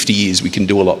in 50 years we can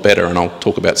do a lot better, and I'll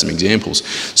talk about some examples.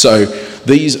 So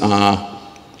these are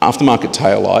aftermarket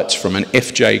taillights from an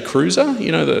FJ Cruiser,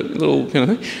 you know, the little kind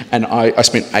of thing. And I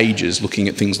spent ages looking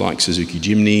at things like Suzuki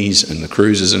Jimneys and the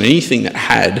Cruisers and anything that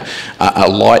had a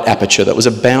light aperture that was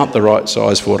about the right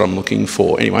size for what I'm looking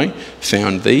for. Anyway,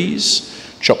 found these,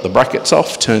 chopped the brackets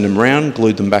off, turned them around,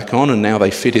 glued them back on, and now they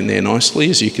fit in there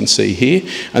nicely, as you can see here.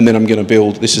 And then I'm going to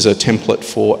build, this is a template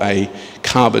for a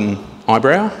carbon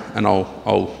eyebrow, and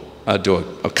I'll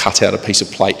cut out a piece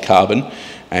of plate carbon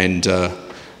and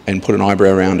put an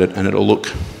eyebrow around it, and it'll look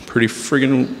pretty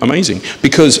friggin' amazing.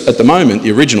 Because at the moment,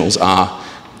 the originals are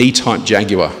E-type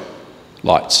Jaguar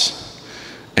lights.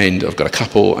 And I've got a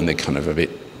couple, and they're kind of a bit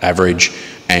average.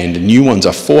 And the new ones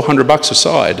are $400 a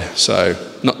side, so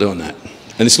not doing that.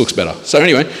 And this looks better. So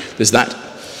anyway, there's that. Go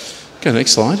to the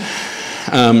next slide.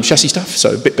 Chassis stuff,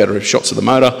 so a bit better shots of the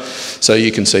motor. So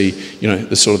you can see, you know,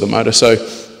 the sort of the motor. So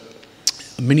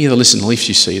many of the Listen Leafs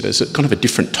you see, there's kind of a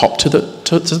different top to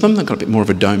them. They've got a bit more of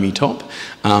a domey top,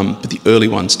 but the early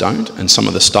ones don't, and some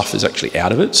of the stuff is actually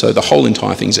out of it. So the whole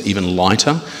entire thing's even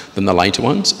lighter than the later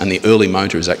ones, and the early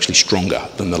motor is actually stronger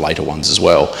than the later ones as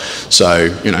well.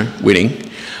 So, you know,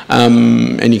 winning.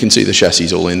 And you can see the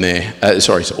chassis all in there. It's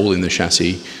all in the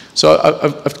chassis. So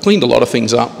I've cleaned a lot of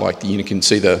things up, like you can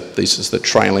see this is the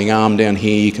trailing arm down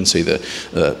here. You can see the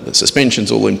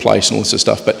suspension's all in place and all this sort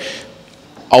of stuff, but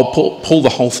I'll pull the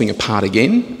whole thing apart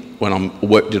again when I've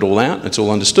worked it all out, it's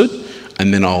all understood,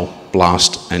 and then I'll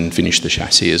blast and finish the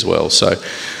chassis as well. So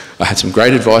I had some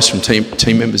great advice from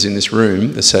team members in this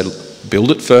room that said,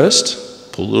 build it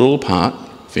first, pull it all apart,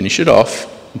 finish it off,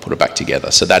 and put it back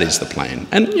together. So that is the plan.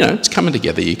 And, you know, it's coming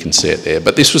together, you can see it there.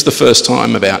 But this was the first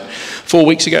time about 4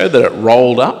 weeks ago that it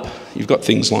rolled up. You've got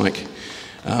things like,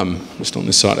 just on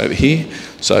this side over here.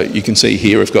 So you can see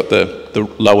here I've got the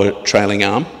lower trailing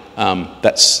arm.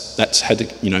 That's had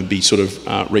to, you know, be sort of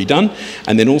redone,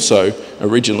 and then also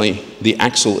originally the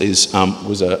axle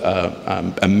was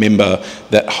a member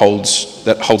that holds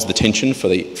the tension for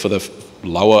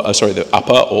the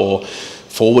upper or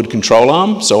forward control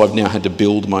arm. So I've now had to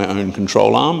build my own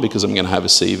control arm because I'm going to have a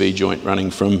CV joint running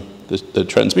from the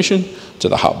transmission to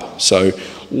the hub. So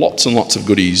lots and lots of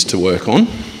goodies to work on.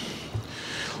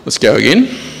 Let's go again.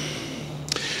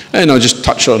 And I'll just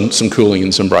touch on some cooling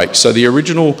and some brakes. So the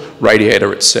original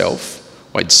radiator itself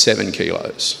weighed 7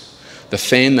 kilos. The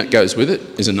fan that goes with it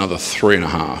is another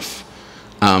 3.5.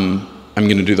 I'm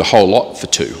going to do the whole lot for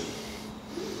 2.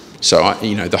 So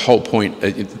you know, the whole point,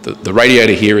 the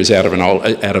radiator here is out of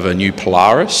a new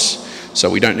Polaris, so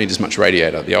we don't need as much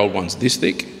radiator. The old one's this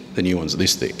thick, the new one's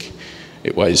this thick.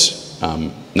 It weighs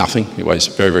nothing. It weighs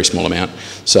a very, very small amount.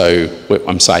 So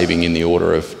I'm saving in the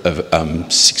order of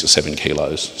 6 or 7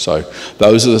 kilos. So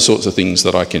those are the sorts of things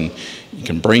that I can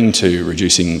bring to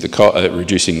reducing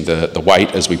the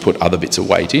weight as we put other bits of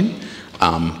weight in.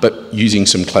 but using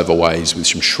some clever ways with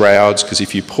some shrouds, because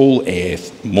if you pull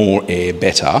more air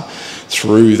better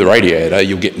through the radiator,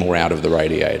 you'll get more out of the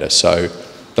radiator. So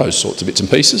those sorts of bits and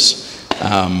pieces.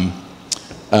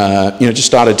 Just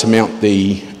started to mount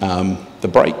the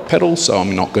brake pedal, so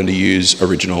I'm not going to use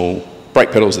original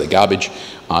brake pedals, they're garbage.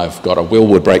 I've got a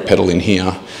Willwood brake pedal in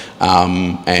here,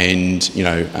 and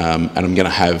I'm going to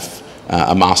have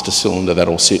a master cylinder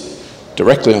that'll sit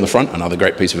directly on the front. Another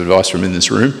great piece of advice from in this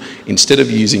room. Instead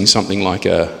of using something like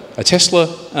a Tesla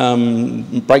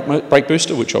brake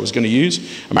booster, which I was going to use,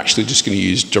 I'm actually just going to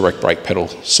use direct brake pedal.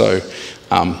 So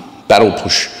that'll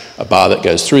push a bar that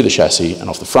goes through the chassis, and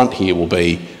off the front here will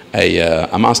be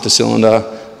a master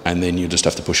cylinder, and then you just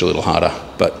have to push a little harder.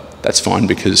 But that's fine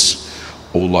because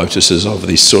all Lotuses of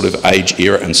this sort of age,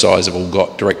 era and size have all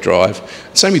got direct drive.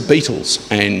 Same with Beetles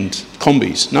and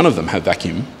Combis. None of them have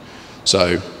vacuum.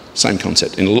 So same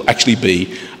concept. And it'll actually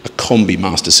be a Combi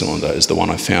master cylinder is the one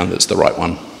I found that's the right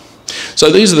one.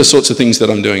 So these are the sorts of things that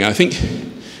I'm doing. I think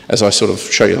as I sort of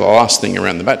show you the last thing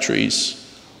around the batteries,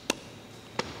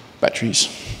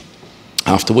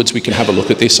 afterwards we can have a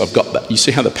look at this. I've got that. You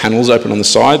see how the panels open on the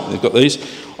side? They've got these.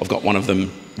 I've got one of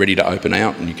them ready to open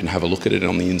out, and you can have a look at it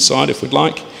on the inside if we'd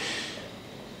like.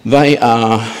 They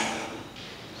are,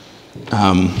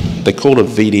 they're called a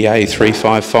VDA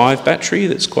 355 battery.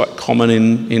 That's quite common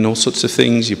in all sorts of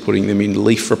things. You're putting them in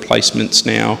leaf replacements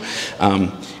now.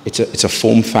 It's a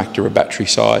form factor, a battery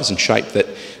size and shape that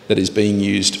is being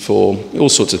used for all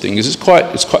sorts of things. It's quite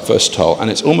versatile,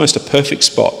 and it's almost a perfect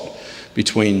spot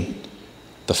between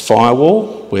the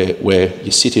firewall where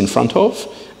you sit in front of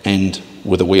and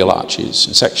where the wheel arch is.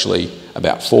 It's actually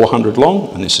about 400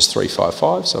 long, and this is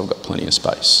 355, so I've got plenty of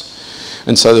space.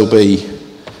 And so there'll be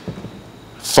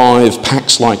 5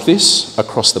 packs like this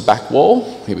across the back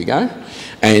wall. Here we go.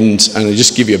 And I'll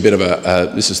just give you a bit of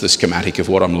this is the schematic of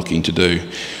what I'm looking to do.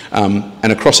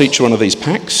 And across each one of these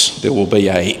packs, there will be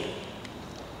a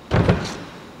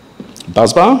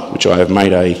buzz bar, which I have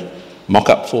made a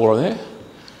mock-up for there.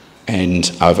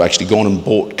 And I've actually gone and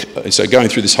bought, so going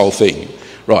through this whole thing,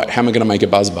 right, how am I going to make a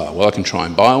buzz bar? Well, I can try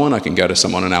and buy one. I can go to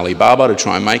someone in Alibaba to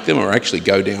try and make them, or actually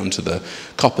go down to the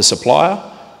copper supplier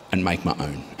and make my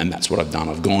own. And that's what I've done.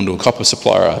 I've gone to a copper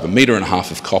supplier. I have 1.5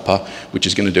 meters of copper, which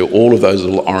is going to do all of those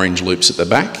little orange loops at the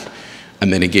back.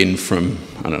 And then again from,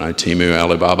 I don't know, Temu,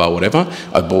 Alibaba, whatever,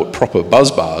 I bought proper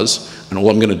buzz bars, and all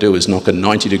I'm going to do is knock a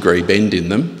 90-degree bend in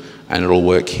them, and it'll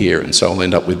work here, and so I'll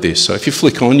end up with this. So if you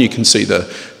flick on, you can see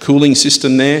the cooling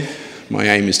system there. My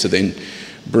aim is to then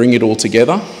bring it all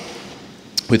together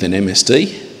with an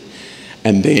MSD,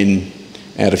 and then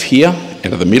out of here,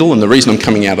 out of the middle, and the reason I'm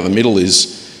coming out of the middle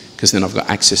is because then I've got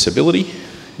accessibility.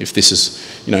 If this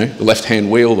is, the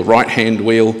left-hand wheel, the right-hand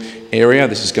wheel area,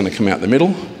 this is going to come out the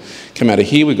middle. Come out of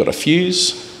here, we've got a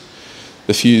fuse.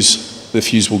 The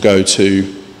fuse will go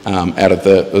to out of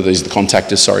these are the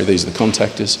contactors, sorry, these are the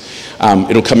contactors.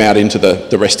 It'll come out into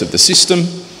the rest of the system.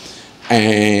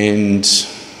 And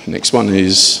next one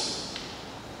is,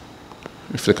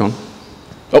 flick on.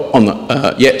 Oh, on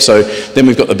the, so then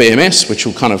we've got the BMS, which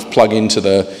will kind of plug into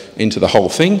the whole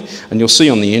thing. And you'll see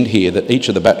on the end here that each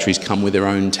of the batteries come with their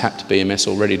own tapped BMS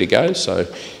all ready to go. So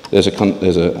there's a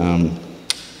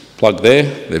plug there.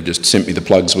 They've just sent me the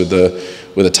plugs with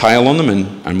a tail on them,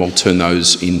 and we'll turn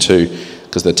those into,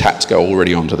 because the taps go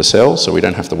already onto the cell, so we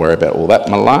don't have to worry about all that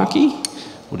malarkey.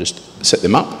 We'll just set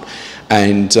them up.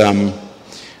 And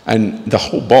the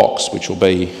whole box, which will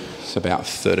be about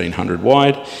 1,300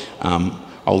 wide,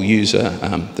 I'll use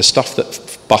the stuff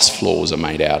that bus floors are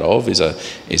made out of is a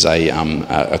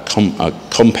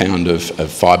compound of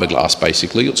fiberglass,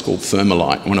 basically. It's called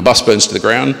thermalite. When a bus burns to the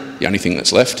ground, the only thing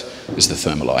that's left is the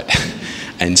thermalite.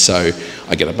 And so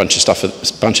I get a bunch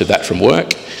of that from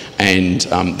work, and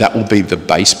that will be the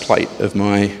base plate of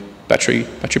my battery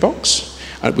box,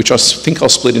 which I think I'll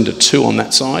split into 2 on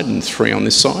that side and 3 on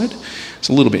this side. It's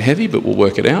a little bit heavy, but we'll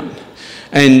work it out.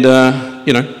 And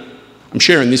I'm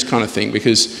sharing this kind of thing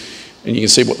because, and you can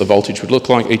see what the voltage would look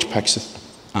like. Each pack's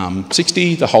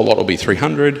 60, the whole lot will be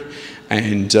 300.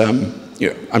 And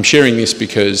I'm sharing this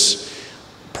because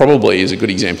probably is a good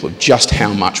example of just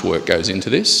how much work goes into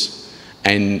this.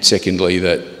 And secondly,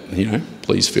 that,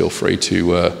 please feel free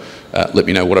to let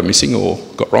me know what I'm missing or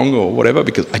got wrong or whatever,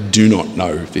 because I do not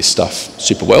know this stuff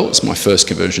super well. It's my first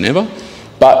conversion ever.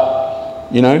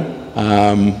 But,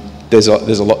 there's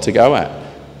a lot to go at.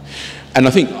 And I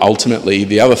think ultimately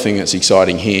the other thing that's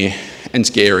exciting here and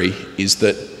scary is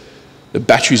that the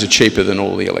batteries are cheaper than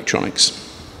all the electronics.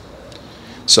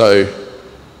 So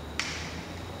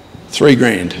 $3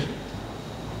 grand,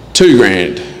 $2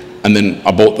 grand, And then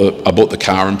I bought the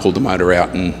car and pulled the motor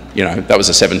out, and you know that was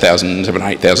a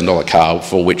 $8,000 car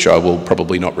for which I will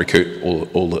probably not recoup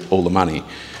all the money.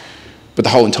 But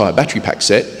the whole entire battery pack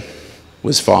set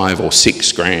was $5 or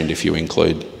 $6 grand if you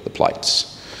include the plates.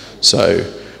 So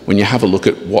when you have a look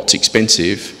at what's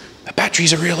expensive, the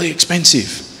batteries are really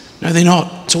expensive. No, they're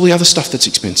not. It's all the other stuff that's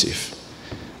expensive.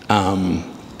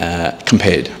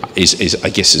 Compared is I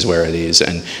guess is where it is,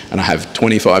 and I have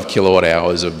 25 kilowatt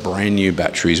hours of brand new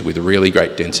batteries with really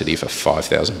great density for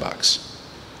 $5,000.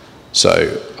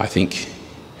 So I think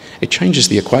it changes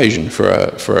the equation for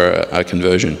a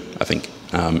conversion, I think,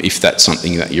 if that's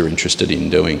something that you're interested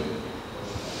in doing.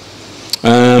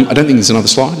 I don't think there's another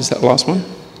slide. Is that the last one?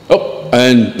 Oh,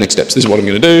 and next steps. This is what I'm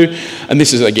going to do. And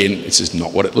this is, again, this is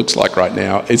not what it looks like right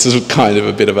now. It's just kind of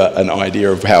a bit of an idea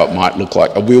of how it might look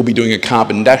like. I will be doing a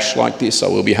carbon dash like this. I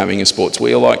will be having a sports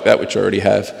wheel like that, which I already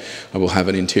have. I will have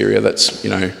an interior that's, you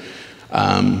know,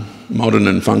 modern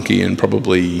and funky and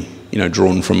probably, you know,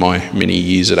 drawn from my many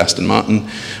years at Aston Martin.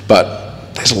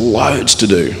 But there's loads to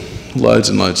do. Loads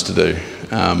and loads to do.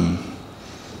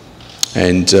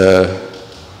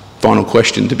 Final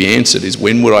question to be answered is,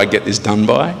 when would I get this done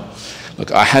by?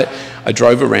 Look, I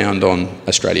drove around on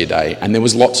Australia Day, and there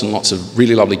was lots and lots of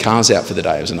really lovely cars out for the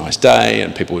day. It was a nice day,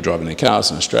 and people were driving their cars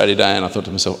on Australia Day, and I thought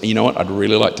to myself, you know what, I'd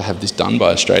really like to have this done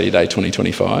by Australia Day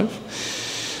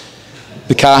 2025.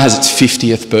 The car has its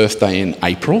 50th birthday in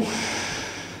April.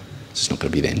 It's not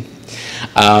going to be then.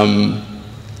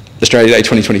 Australia Day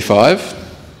 2025,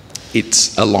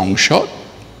 it's a long shot,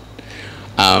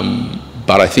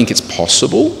 but I think it's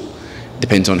possible.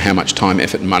 Depends on how much time,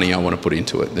 effort and money I want to put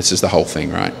into it. This is the whole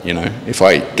thing, right? You know, if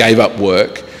I gave up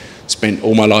work, spent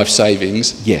all my life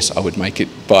savings, yes, I would make it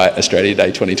by Australia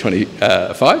Day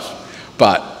 2025,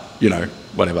 but, you know,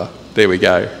 whatever. There we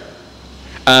go.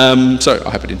 So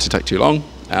I hope it didn't take too long.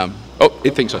 Oh,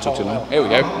 it thinks I took too long. Here we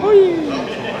go.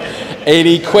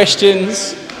 Any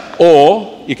questions?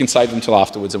 Or you can save them till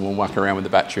afterwards and we'll muck around with the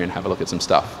battery and have a look at some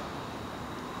stuff.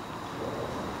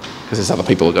 Because there's other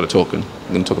people who've got to talk, and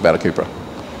I'm going to talk about a Cupra.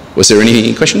 Was there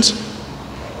any questions?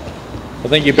 I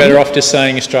think you're better off just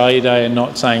saying Australia Day and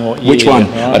not saying what year. Which one?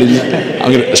 Right?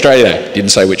 Australia Day. Didn't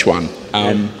say which one.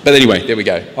 But anyway, there we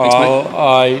go. Thanks, mate.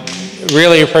 I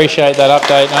really appreciate that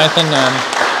update, Nathan.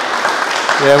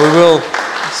 Yeah, we will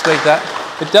speak that.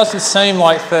 It doesn't seem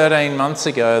like 13 months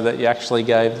ago that you actually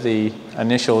gave the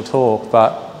initial talk,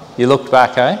 but you looked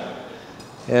back, eh?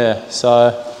 Yeah,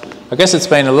 so I guess it's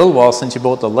been a little while since you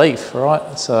bought the Leaf,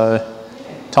 right? So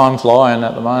time flying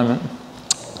at the moment.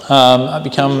 I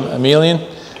become Emilien.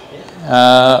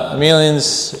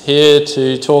 Emilien's here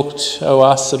to talk to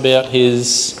us about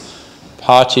his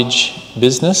Partage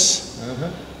business.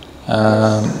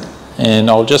 And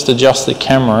I'll just adjust the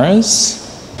cameras.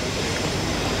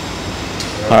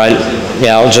 All right,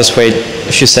 yeah, I'll just wait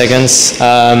a few seconds.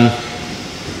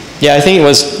 Yeah, I think it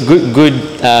was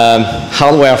good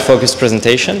hardware-focused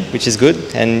presentation, which is good,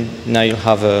 and now you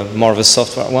have more of a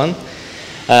software one.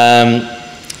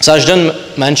 So as John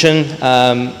mentioned,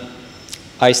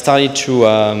 I started to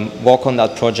work on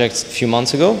that project a few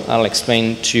months ago. I'll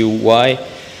explain to you why.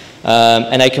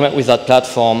 And I came up with that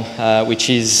platform,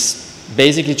 which is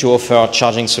basically to offer a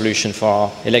charging solution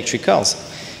for electric cars.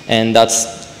 And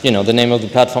that's, you know, the name of the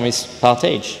platform is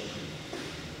Partage.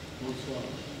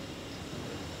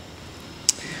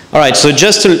 All right, so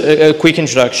just a quick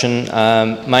introduction.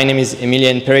 My name is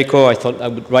Emilien Perico. I thought I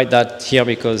would write that here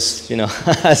because, you know,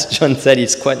 as John said,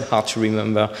 it's quite hard to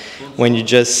remember when you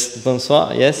just,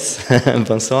 bonsoir, yes,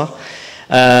 bonsoir.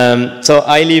 So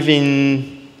I live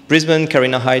in Brisbane,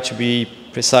 Carina High to be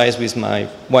precise, with my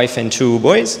wife and 2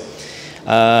 boys.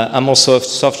 I'm also a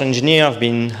software engineer. I've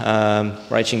been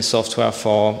writing software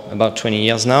for about 20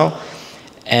 years now.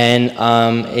 And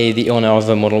I'm the owner of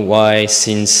a Model Y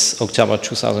since October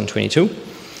 2022.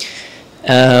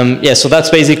 Yeah, so that's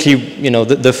basically, you know,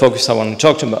 the focus I want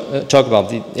to talk about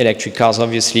the electric cars,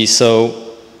 obviously.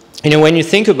 So, you know, when you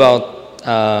think about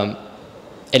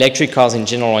electric cars in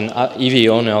general and EV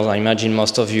owners, I imagine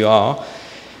most of you are,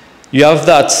 you have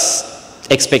that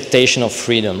expectation of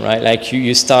freedom, right? Like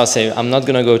you start saying, I'm not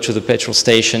going to go to the petrol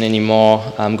station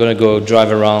anymore. I'm going to go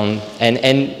drive around.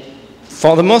 And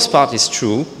for the most part, it's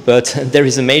true, but there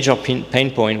is a major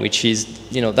pain point, which is,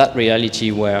 you know, that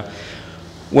reality where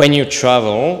when you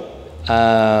travel,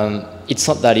 it's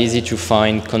not that easy to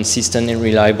find consistent and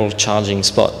reliable charging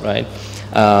spot, right?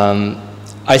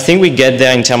 I think we get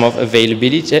there in terms of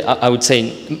availability. I would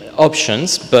say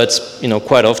options, but, you know,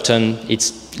 quite often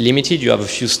it's limited. You have a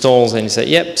few stalls and you say,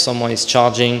 yep, someone is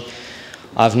charging.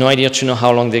 I have no idea to know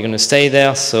how long they're going to stay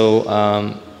there. So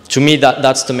To me,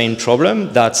 that's the main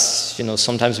problem. That's, you know,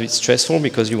 sometimes a bit stressful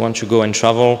because you want to go and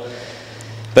travel,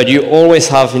 but you always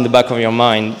have in the back of your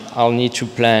mind, I'll need to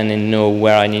plan and know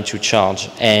where I need to charge.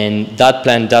 And that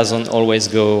plan doesn't always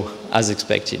go as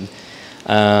expected.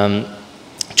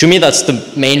 To me, that's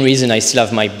the main reason I still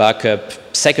have my backup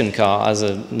second car as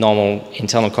a normal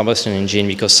internal combustion engine,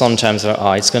 because sometimes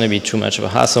it's going to be too much of a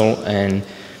hassle, and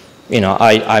you know,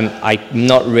 I'm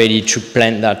not ready to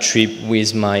plan that trip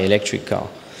with my electric car.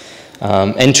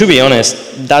 And to be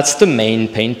honest, that's the main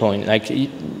pain point. Like,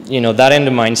 you know, that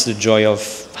undermines the joy of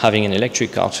having an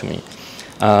electric car to me.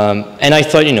 And I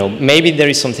thought, you know, maybe there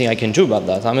is something I can do about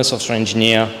that. I'm a software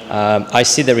engineer. I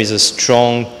see there is a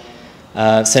strong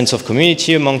sense of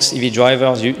community amongst EV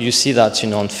drivers. You see that, you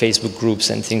know, on Facebook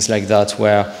groups and things like that,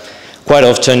 where quite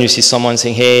often you see someone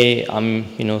saying, hey, I'm,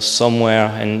 you know, somewhere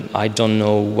and I don't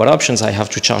know what options I have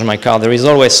to charge my car. There is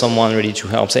always someone ready to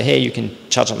help. Say, hey, you can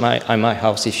charge at my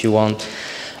house if you want.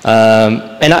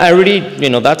 And I really, you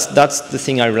know, that's the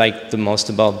thing I like the most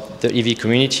about the EV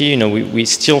community. You know, we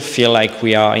still feel like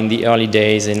we are in the early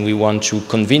days and we want to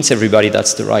convince everybody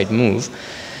that's the right move.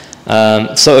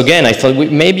 So again, I thought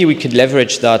maybe we could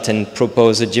leverage that and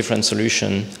propose a different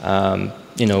solution,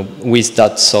 you know, with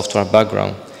that software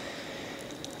background.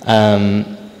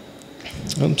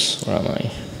 Oops, where am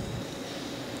I?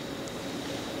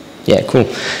 Yeah, cool.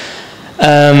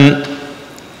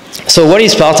 So what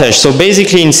is Partage? So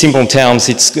basically, in simple terms,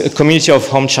 it's a community of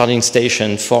home charging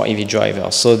stations for EV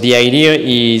drivers. So the idea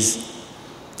is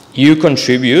you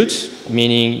contribute,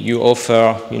 meaning you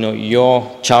offer, you know, your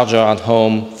charger at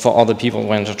home for other people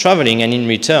when they're traveling, and in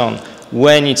return,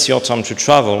 when it's your turn to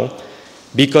travel,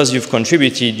 because you've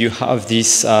contributed, you have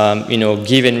this, you know,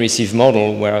 give and receive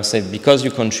model where I say, because you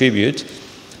contribute,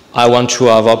 I want to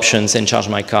have options and charge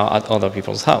my car at other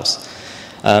people's house.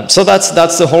 So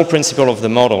that's the whole principle of the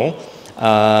model.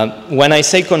 When I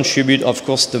say contribute, of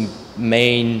course, the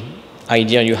main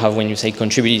idea you have when you say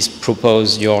contribute is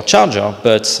propose your charger,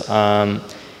 but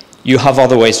you have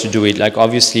other ways to do it. Like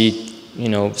obviously, you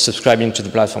know, subscribing to the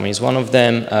platform is one of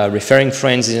them. Referring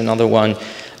friends is another one.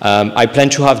 I plan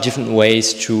to have different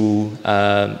ways to,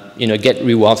 you know, get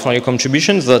reward for your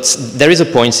contributions. There is a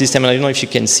point system, and I don't know if you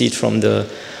can see it from the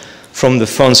phone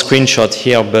screenshot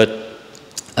here, but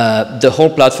the whole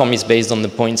platform is based on the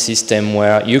point system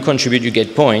where you contribute, you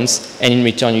get points, and in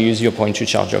return you use your point to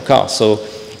charge your car. So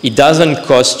it doesn't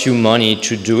cost you money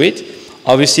to do it.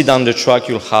 Obviously down the track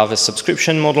you'll have a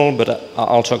subscription model, but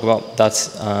I'll talk about that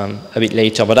a bit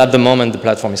later. But at the moment the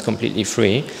platform is completely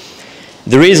free.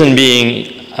 The reason being,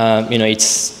 you know,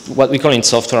 it's what we call in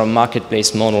software a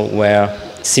marketplace model, where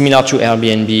similar to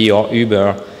Airbnb or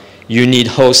Uber, you need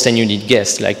hosts and you need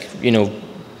guests. Like, you know,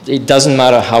 it doesn't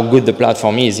matter how good the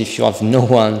platform is, if you have no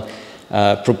one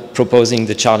proposing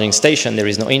the charging station, there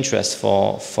is no interest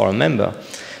for a member.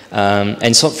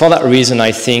 And so for that reason,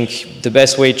 I think the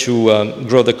best way to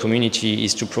grow the community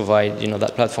is to provide, you know,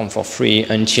 that platform for free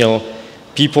until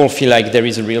people feel like there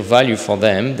is a real value for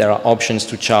them. There are options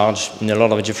to charge in a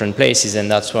lot of different places, and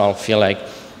that's where I'll feel like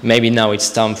maybe now it's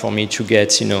time for me to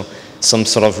get, you know, some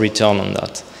sort of return on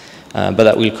that. But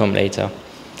that will come later.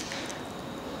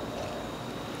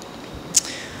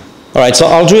 All right, so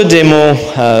I'll do a demo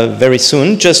very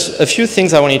soon. Just a few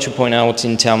things I wanted to point out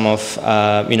in terms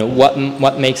of, you know,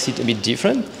 what makes it a bit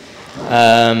different.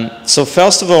 So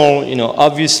first of all, you know,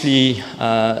 obviously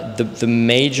the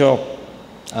major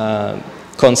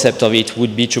concept of it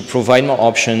would be to provide more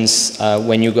options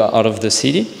when you go out of the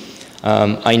city.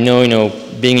 I know, you know,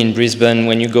 being in Brisbane,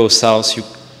 when you go south, you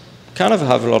kind of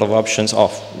have a lot of options.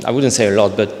 I wouldn't say a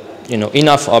lot, but you know,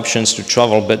 enough options to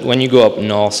travel. But when you go up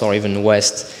north or even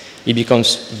west, it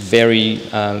becomes very,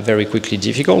 very quickly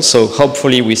difficult. So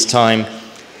hopefully with time,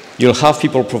 you'll have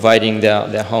people providing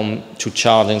their home to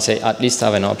charge and say, at least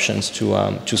have an option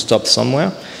to stop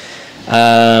somewhere.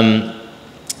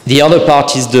 The other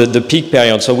part is the peak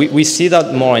period. So we see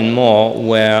that more and more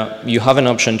where you have an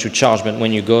option to charge, but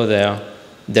when you go there,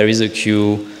 there is a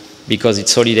queue because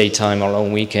it's holiday time or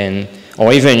long weekend,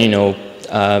 or even, you know,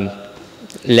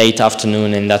 late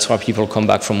afternoon, and that's why people come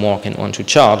back from work and want to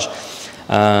charge.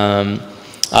 I'm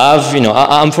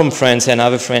from France, and I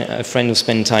have a friend who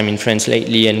spent time in France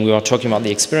lately, and we were talking about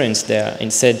the experience there,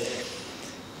 and said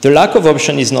the lack of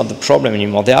option is not the problem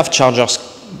anymore. They have chargers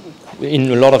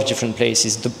in a lot of different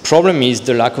places. The problem is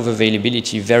the lack of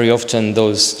availability. Very often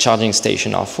those charging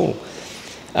stations are full.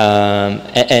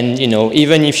 And you know,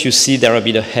 even if you see they're a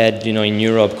bit ahead, you know, in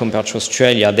Europe compared to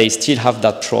Australia, they still have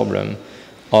that problem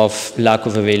of lack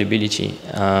of availability.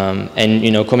 And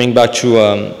you know, coming back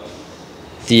to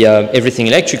the Everything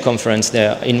Electric conference,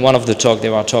 there, in one of the talks they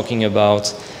were talking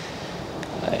about,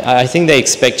 I think they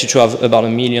expect you to have about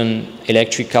 1 million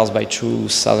electric cars by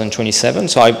 2027.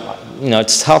 So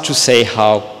it's hard to say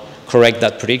how correct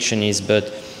that prediction is,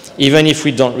 but even if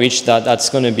we don't reach that, that's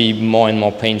going to be more and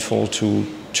more painful to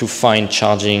find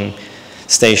charging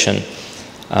station.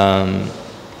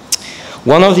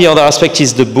 One of the other aspects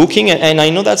is the booking, and I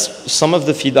know that's some of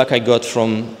the feedback I got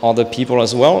from other people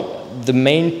as well. The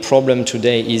main problem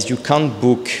today is you can't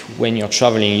book when you're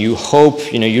traveling. You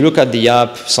hope, you look at the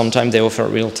app, sometimes they offer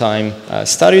real-time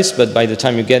status, but by the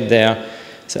time you get there,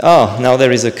 say, oh, now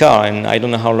there is a car, and I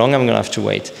don't know how long I'm going to have to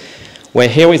wait. Where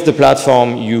here with the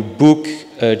platform, you book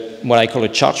what I call a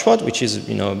charge spot, which is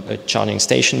a charging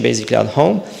station basically at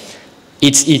home.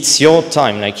 It's your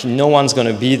time. Like no one's going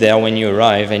to be there when you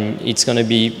arrive, and it's going to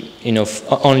be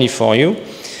only for you.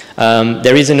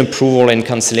 There is an approval and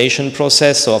cancellation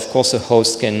process, so of course a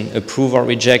host can approve or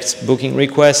reject booking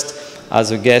request.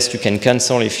 As a guest, you can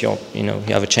cancel if you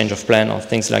have a change of plan or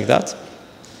things like that.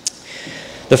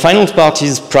 The final part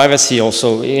is privacy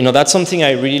also. That's something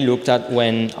I really looked at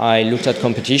when I looked at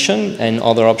competition and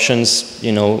other options,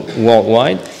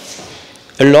 worldwide.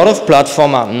 A lot of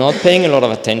platforms are not paying a lot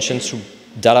of attention to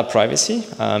data privacy.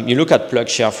 You look at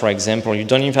PlugShare, for example, you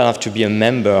don't even have to be a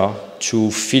member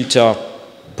to filter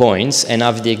points and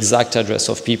have the exact address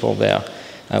of people there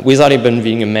without even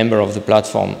being a member of the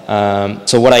platform.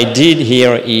 So what I did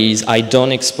here is I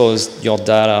don't expose your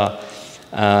data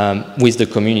with the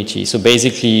community. So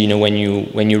basically, when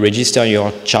you register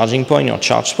your charging point, your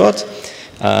charge spot,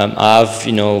 I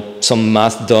have some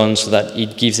math done so that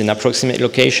it gives an approximate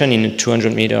location in a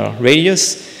 200-meter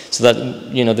radius, so that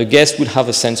the guest would have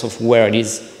a sense of where it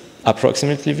is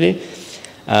approximately.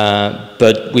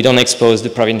 But we don't expose the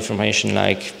private information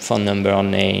like phone number or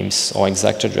names or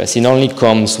exact address. It only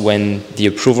comes when the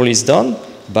approval is done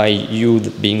by you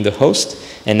being the host,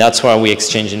 and that's why we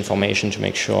exchange information to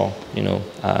make sure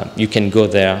you can go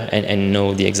there and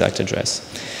know the exact address.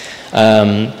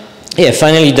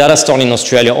 Finally, data stored in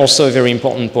Australia, also a very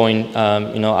important point.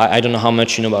 I don't know how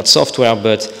much you know about software,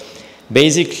 but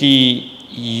basically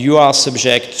you are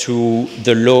subject to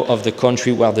the law of the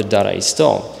country where the data is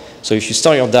stored. So if you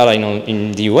store your data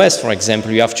in the US, for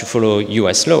example, you have to follow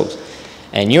US laws.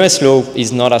 And US law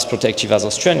is not as protective as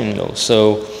Australian law.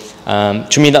 So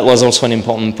to me, that was also an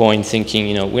important point,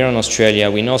 thinking, we're in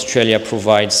Australia. We know Australia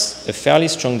provides a fairly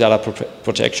strong data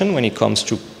protection when it comes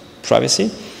to privacy.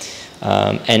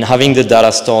 And having the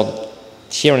data stored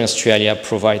here in Australia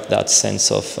provides that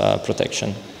sense of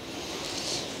protection.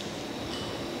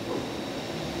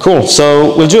 Cool,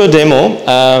 so we'll do a demo.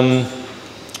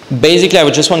 Basically, I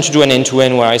would just want to do an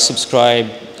end-to-end where I subscribe,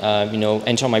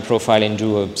 enter my profile and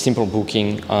do a simple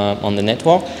booking on the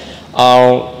network.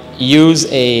 I'll use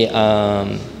a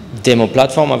demo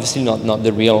platform, obviously not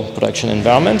the real production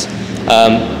environment.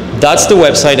 That's the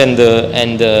website and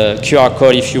the QR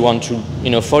code if you want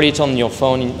to follow it on your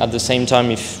phone at the same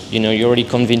time. If you're already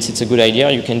convinced it's a good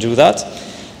idea, you can do that.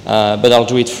 But I'll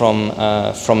do it from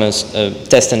a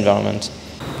test environment.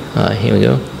 Here we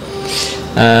go.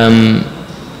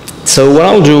 So what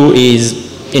I'll do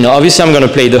is, obviously I'm going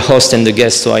to play the host and the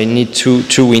guest, so I need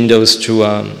two windows to,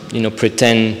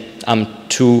 pretend I'm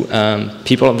two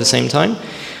people at the same time.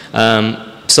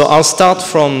 So I'll start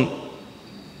from,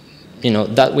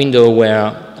 that window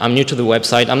where I'm new to the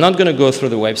website. I'm not going to go through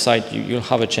the website. You'll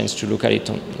have a chance to look at it,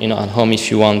 at home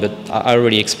if you want, but I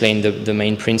already explained the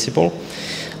main principle.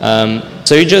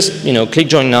 So you just, click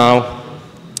Join Now.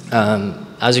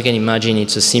 As you can imagine,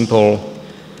 it's a simple,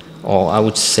 or I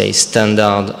would say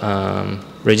standard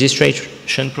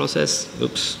registration process.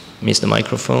 Oops, missed the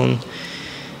microphone.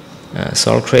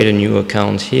 So I'll create a new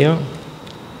account here.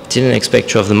 Didn't expect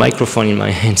to have the microphone in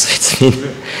my hand, so it's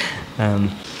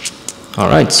been. All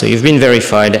right, so you've been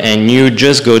verified, and you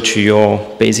just go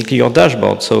to basically your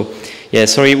dashboard. So yeah,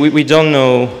 sorry, we don't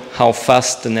know how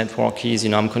fast the network is.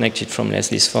 I'm connected from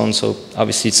Leslie's phone, so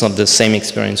obviously it's not the same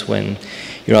experience when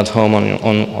you're at home on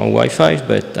Wi-Fi,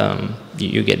 but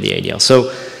you get the idea.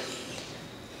 So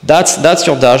that's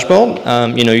your dashboard.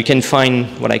 You can find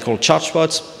what I call charge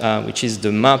spots, which is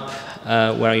the map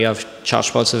where you have charge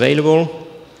spots available.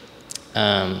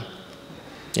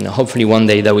 Hopefully one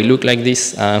day that will look like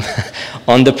this.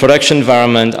 On the production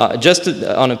environment, just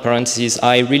on a parenthesis,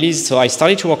 I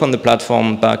started to work on the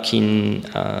platform back in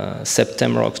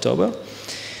September, October.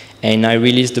 And I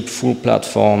released the full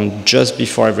platform just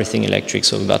before everything electric,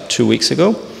 so about 2 weeks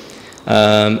ago.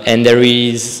 And there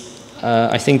is,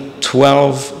 I think,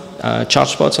 12 charge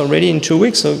spots already in 2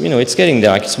 weeks, so it's getting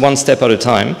there. It's one step at a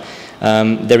time.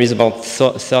 There is about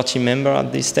 30 members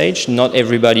at this stage. Not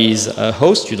everybody is a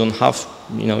host. You don't have,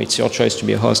 it's your choice to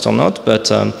be a host or not, but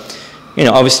you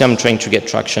know, obviously I'm trying to get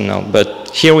traction now, but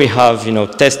here we have, you know,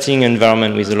 testing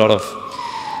environment with a lot of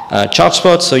charge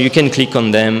spots, so you can click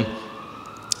on them,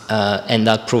 and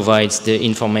that provides the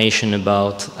information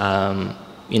about,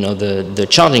 you know, the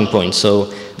charging point. So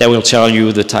that will tell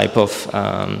you the type of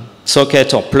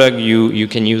socket or plug you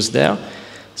can use there.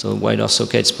 So wider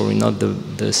sockets, probably not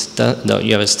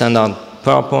you have a standard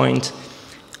power point.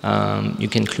 You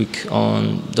can click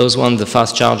on those ones, the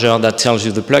fast charger, that tells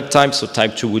you the plug type. So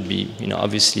type 2 would be, you know,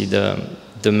 obviously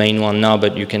the main one now,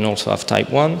 but you can also have type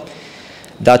 1.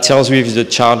 That tells you if the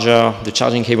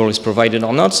charging cable is provided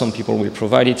or not. Some people will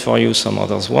provide it for you, some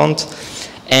others won't.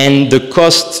 And the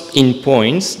cost in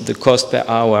points, the cost per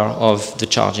hour of the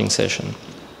charging session.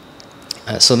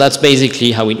 So that's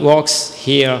basically how it works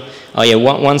here. Oh yeah,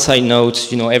 one side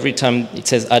note, you know, every time it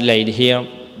says Adelaide here,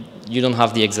 you don't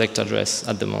have the exact address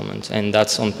at the moment, and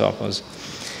that's on purpose.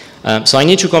 So I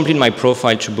need to complete my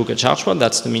profile to book a charge spot.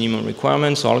 That's the minimum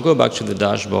requirement. So I'll go back to the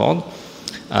dashboard.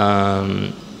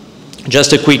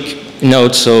 Just a quick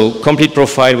note, so complete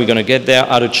profile, we're going to get there.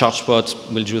 Add a charge spot,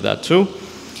 we'll do that too.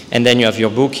 And then you have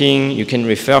your booking. You can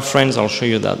refer friends. I'll show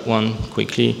you that one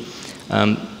quickly.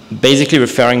 Basically,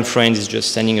 referring friends is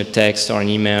just sending a text or an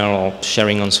email or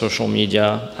sharing on social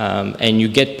media, and you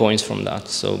get points from that.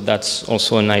 So that's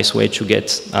also a nice way to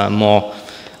get more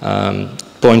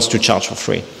points to charge for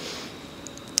free.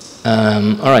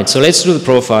 All right, so let's do the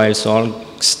profile. So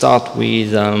I'll start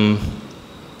with,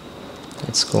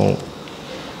 let's call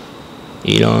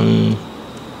Elon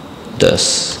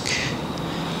Dusk.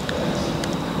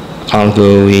 I'll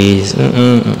go with,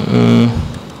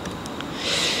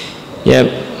 yeah,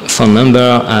 phone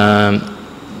number.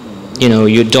 You know,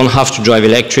 you don't have to drive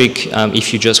electric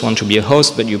if you just want to be a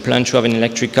host, but you plan to have an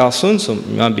electric car soon, so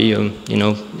you might be, you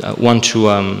know, want to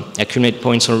accumulate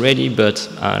points already, but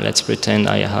let's pretend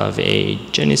I have a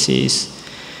Genesis.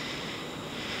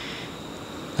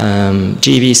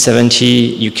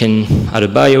 GV70, you can add a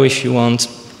bio if you want.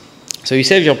 So you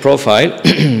save your profile.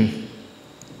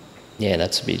 Yeah,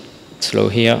 that's a bit slow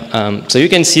here. So you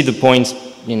can see the points.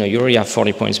 You know, you already have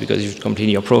 40 points because you've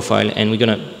completed your profile, and we're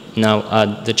going to now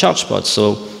add the charge spot.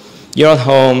 So you're at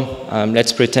home.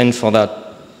 Let's pretend for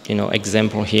that, you know,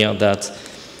 example here that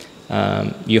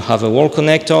you have a wall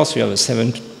connector, so you have a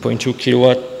 7.2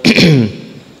 kilowatt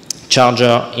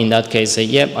charger. In that case, say,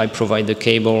 yep, I provide the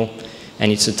cable,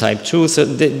 and it's a type 2. So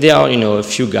there are, you know, a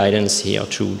few guidance here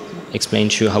to explain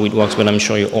to you how it works, but I'm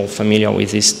sure you're all familiar with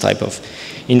this type of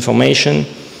information.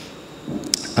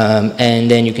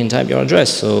 And then you can type your address.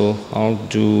 So I'll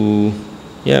do,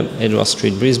 yeah, Edward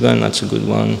Street, Brisbane. That's a good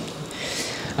one.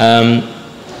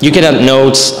 You can add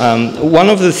notes. One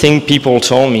of the things people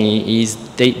told me is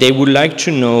they would like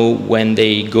to know when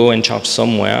they go and charge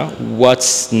somewhere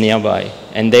what's nearby.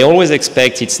 And they always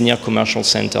expect it's near commercial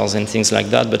centers and things like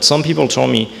that. But some people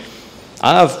told me,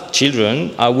 I have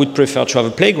children. I would prefer to have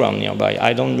a playground nearby.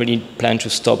 I don't really plan to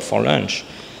stop for lunch.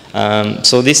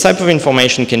 So this type of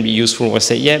information can be useful where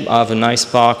say, yeah, I have a nice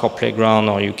park or playground,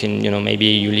 or you can, you know, maybe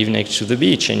you live next to the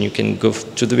beach and you can go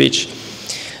to the beach.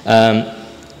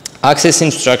 Access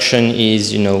instruction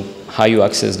is, you know, how you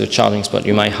access the charging spot.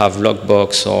 You might have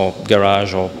lockbox or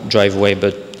garage or driveway,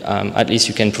 but at least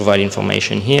you can provide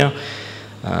information here.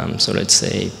 So let's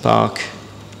say park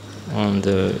on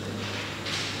the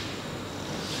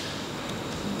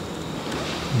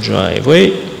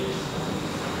driveway.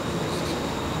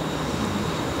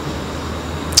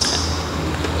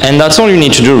 And that's all you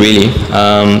need to do, really.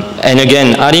 And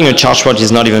again, adding a charge spot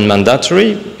is not even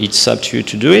mandatory. It's up to you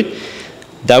to do it.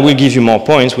 That will give you more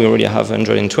points. We already have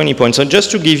 120 points. So just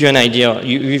to give you an idea,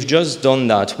 we've just done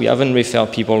that. We haven't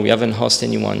referred people. We haven't hosted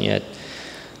anyone yet.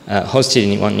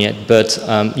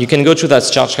 But you can go to that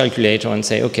charge calculator and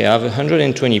say, okay, I have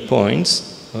 120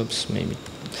 points. Oops, maybe.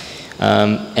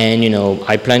 And, you know,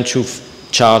 I plan to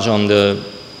charge on the,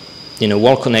 you know,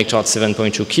 wall connector at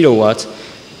 7.2 kilowatt.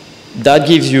 That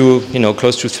gives you, you know,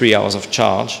 close to 3 hours of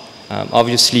charge.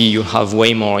 Obviously, you have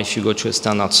way more if you go to a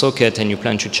standard socket and you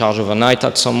plan to charge overnight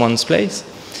at someone's place.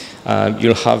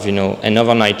 You'll have, you know, an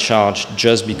overnight charge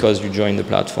just because you join the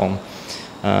platform.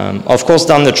 Of course,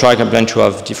 down the track, I plan to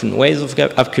have different ways of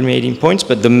accumulating points,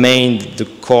 but the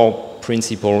core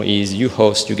principle is you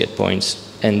host, you get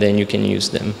points, and then you can use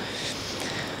them.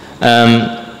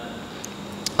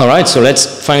 All right, so let's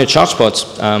find a charge spot.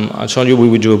 I told you we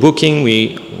would do a booking.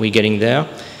 We're getting there.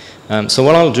 So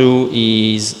what I'll do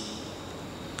is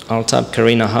I'll tap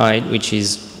Carina Hyde, which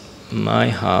is my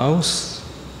house,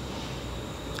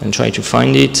 and try to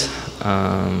find it.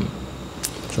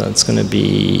 So it's going to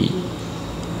be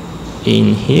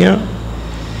in here.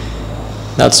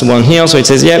 That's the one here. So it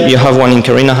says, yep, you have one in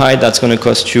Carina Heights. That's going to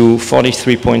cost you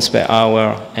 43 points per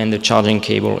hour, and the charging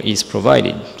cable is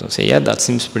provided. So say, yeah, that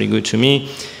seems pretty good to me.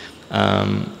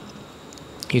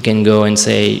 You can go and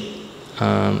say,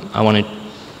 I want to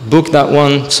book that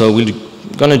one. So we're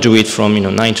going to do it from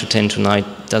 9 to 10 tonight.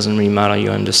 Doesn't really matter.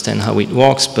 You understand how it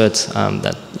works. But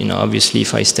that obviously,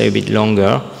 if I stay a bit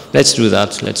longer, let's do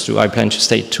that. I plan to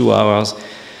stay 2 hours.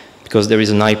 Because there is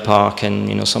a night park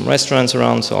and some restaurants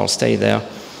around, so I'll stay there.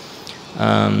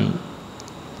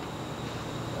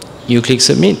 You click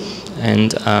submit,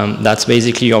 and that's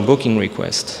basically your booking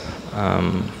request.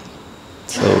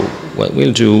 So what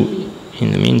we'll do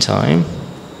in the meantime,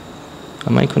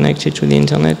 am I connected to the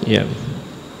internet? Yeah,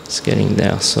 it's getting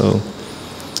there. So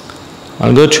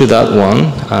I'll go to that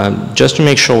one. Just to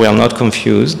make sure we are not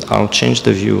confused, I'll change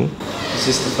the view. Is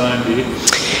this the phone view?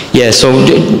 Yeah, so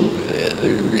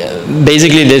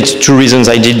basically there's two reasons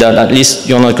I did that. At least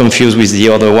you're not confused with the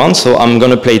other one. So I'm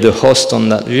going to play the host on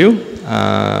that view,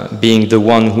 being the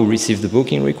one who received the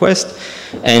booking request.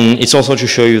 And it's also to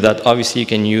show you that obviously you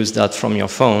can use that from your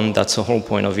phone. That's the whole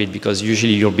point of it, because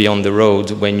usually you'll be on the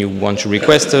road when you want to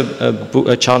request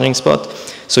a charging spot.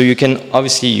 So you can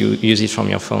obviously use it from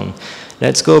your phone.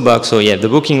 Let's go back. So yeah, the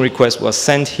booking request was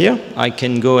sent here. I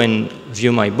can go and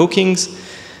view my bookings.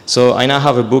 So I now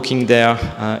have a booking there.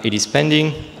 It is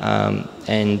pending.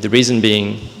 And the reason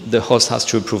being, the host has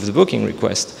to approve the booking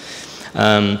request.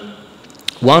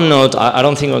 One note, I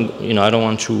don't think, I don't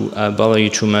want to bother you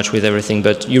too much with everything,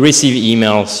 but you receive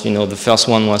emails. The first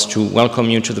one was to welcome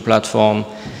you to the platform,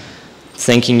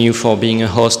 thanking you for being a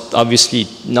host. Obviously,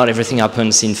 not everything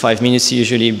happens in 5 minutes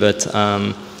usually, but,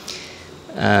 and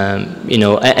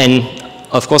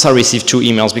of course I received 2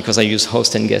 emails because I use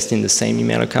host and guest in the same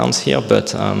email accounts here,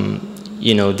 but,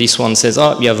 this one says,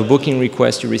 oh, you have a booking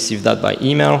request, you received that by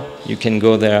email, you can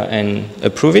go there and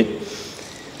approve it.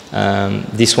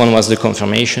 This one was the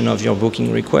confirmation of your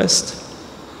booking request.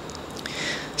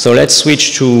 So let's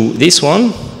switch to this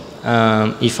one.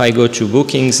 If I go to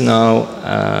bookings now,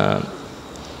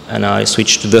 and I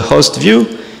switch to the host view,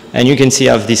 and you can see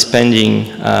I have this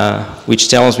pending, which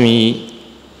tells me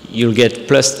you'll get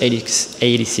plus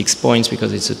 86 points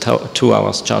because it's a 2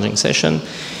 hours charging session.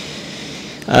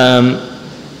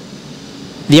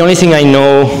 The only thing I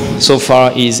know so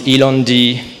far is Elon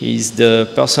D is the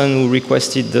person who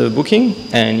requested the booking,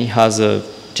 and he has a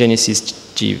Genesis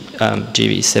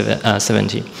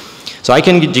GV70. So I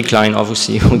can decline,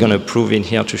 obviously. We're going to approve it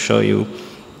here to show you.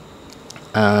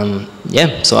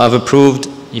 Yeah, so I've approved.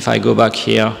 If I go back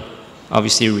here,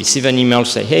 obviously receive an email,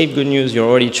 say, hey, good news,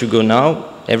 you're ready to go now.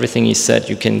 Everything is set,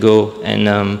 you can go and,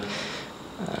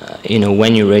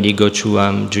 when you're ready, go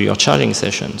to do your charging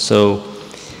session. So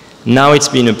now it's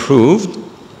been approved.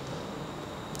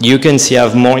 You can see I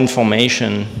have more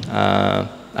information. I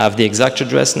have the exact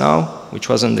address now, which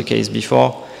wasn't the case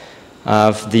before.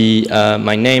 I have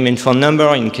my name and phone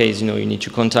number in case you need to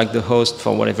contact the host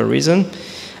for whatever reason.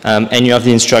 And you have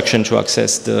the instruction to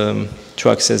access the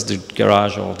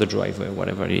garage or the driveway,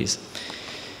 whatever it is.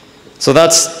 So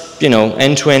that's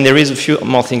end to end. There is a few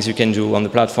more things you can do on the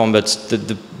platform, but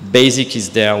the basic is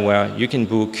there where you can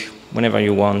book whenever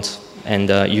you want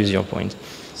and use your point.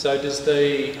 So does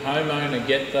the homeowner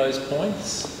get those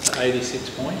points, 86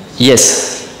 points?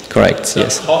 Yes, correct, so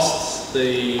yes. It costs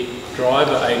the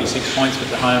driver 86 points, but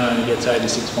the homeowner gets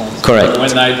 86 points. Correct. So when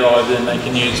they drive, then they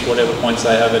can use whatever points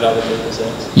they have at other people's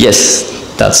house.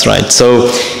 Yes, that's right. So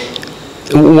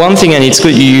one thing, and it's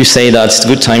good you say that, it's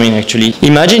good timing actually.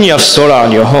 Imagine you have solar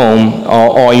in your home,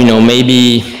 or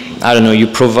maybe, I don't know, you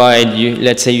provide,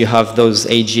 let's say you have those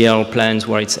AGL plans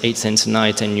where it's 8 cents a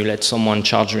night and you let someone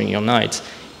charge during your night.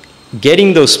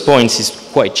 Getting those points is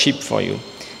quite cheap for you.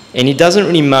 And it doesn't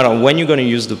really matter when you're going to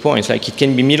use the points. Like it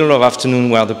can be middle of afternoon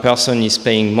where the person is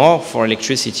paying more for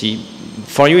electricity.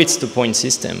 For you, it's the point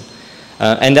system.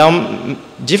 And there are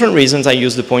different reasons I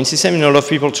use the point system. And a lot of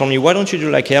people told me, why don't you do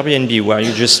like Airbnb where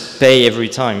you just pay every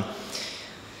time?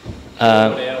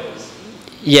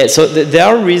 Yeah, so there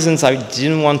are reasons I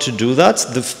didn't want to do that.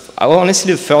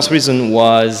 Honestly, the first reason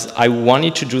was I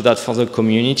wanted to do that for the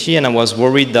community, and I was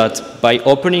worried that by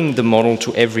opening the model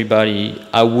to everybody,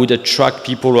 I would attract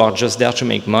people who are just there to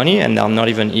make money and are not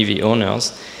even EV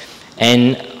owners.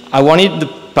 And I wanted the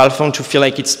platform to feel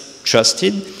like it's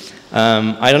trusted.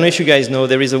 I don't know if you guys know,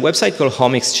 there is a website called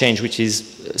Home Exchange, which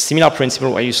is a similar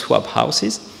principle where you swap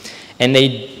houses. And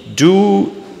they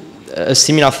do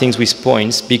similar things with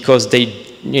points because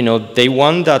they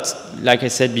want that, like I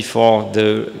said before,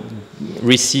 the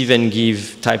receive and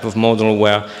give type of model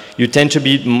where you tend to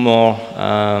be more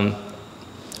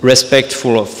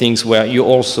respectful of things where you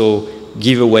also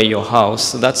give away your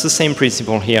house. So that's the same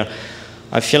principle here.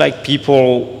 I feel like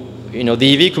people, you know,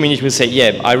 the EV community will say,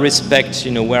 yeah, I respect,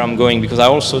 you know, where I'm going because I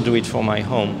also do it for my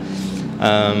home.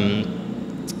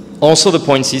 Also, the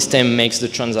point system makes the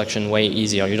transaction way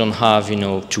easier. You don't have, you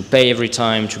know, to pay every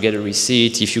time to get a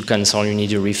receipt. If you cancel, you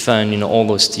need a refund, you know, all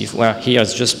those stuff. Where here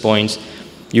it's just points.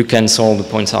 You cancel, the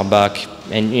points are back.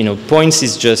 And, you know, points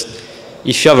is just,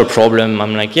 if you have a problem,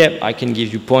 I'm like, yeah, I can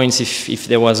give you points. If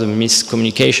there was a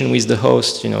miscommunication with the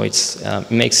host, you know, it's,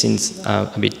 it makes things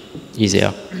a bit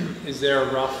easier. Is there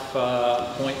a rough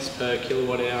points per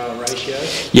kilowatt hour ratio?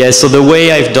 Yeah, so the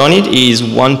way I've done it is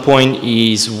 1 point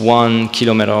is 1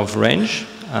 kilometer of range.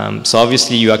 So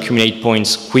obviously you accumulate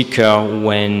points quicker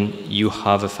when you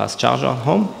have a fast charger at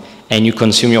home, and you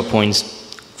consume your points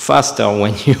faster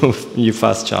when you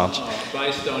fast charge.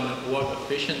 Based on what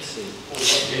efficiency?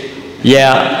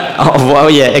 Yeah, oh, well,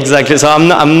 yeah, exactly. So I'm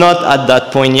not at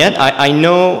that point yet. I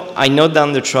know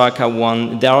down the track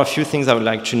there are a few things I would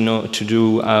like to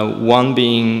do. One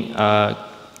being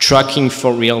tracking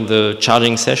for real the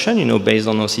charging session, you know, based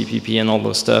on OCPP and all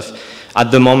those stuff. At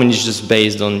the moment, it's just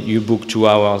based on you book 2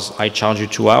 hours, I charge you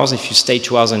 2 hours. If you stay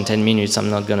 2 hours and 10 minutes,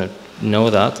 I'm not gonna know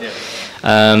that. Yeah.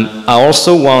 I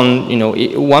also want, you know,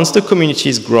 once the community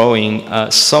is growing,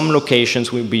 some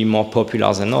locations will be more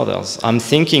popular than others. I'm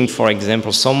thinking, for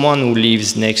example, someone who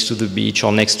lives next to the beach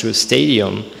or next to a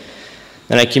stadium,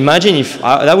 and like imagine if,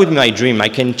 that would be my dream, I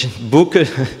can book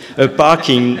a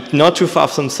parking not too far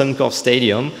from Suncorp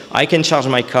Stadium, I can charge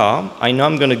my car, I know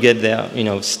I'm going to get there, you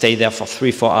know, stay there for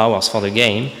 3-4 hours for the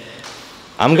game.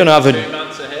 I'm going to have 2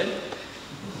 months ahead?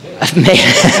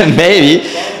 Maybe.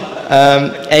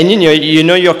 And you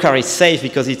know your car is safe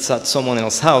because it's at someone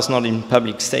else's house, not in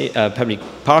public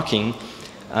parking.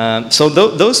 So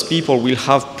those people will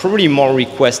have probably more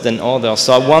requests than others.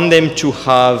 So I want them to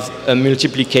have a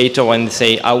multiplicator and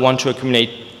say, I want to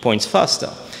accumulate points faster.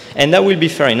 And that will be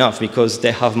fair enough because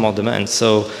they have more demand.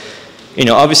 So, you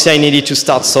know, obviously I needed to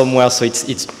start somewhere, so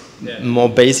it's more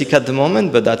basic at the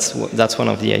moment, but that's one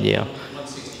of the ideas.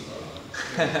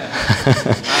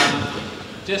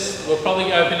 We'll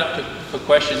probably open up for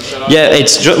questions. But yeah,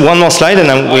 it's just one more slide and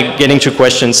then we're getting to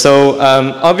questions. So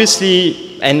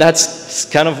obviously, and that's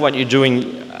kind of what you're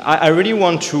doing, I really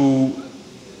want to,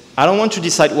 I don't want to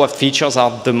decide what features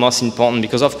are the most important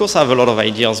because of course I have a lot of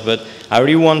ideas, but I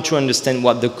really want to understand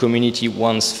what the community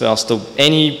wants first. So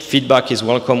any feedback is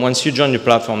welcome. Once you join the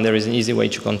platform, there is an easy way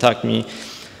to contact me.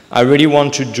 I really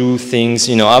want to do things,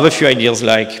 you know, I have a few ideas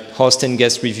like host and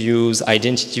guest reviews,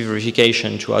 identity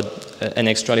verification to add an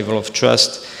extra level of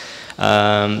trust,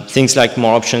 things like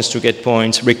more options to get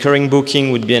points. Recurring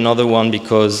booking would be another one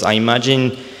because I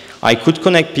imagine I could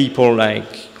connect people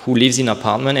like who lives in an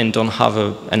apartment and don't have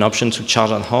an option to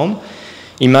charge at home.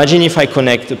 Imagine if I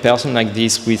connect a person like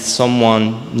this with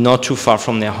someone not too far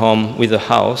from their home with a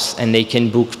house and they can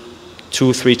book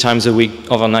 2-3 times a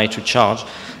week overnight to charge.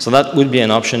 So that would be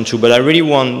an option too, but I really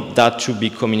want that to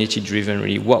be community driven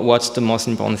really. What's the most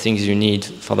important things you need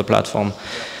for the platform?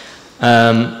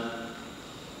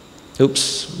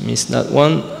 Oops, missed that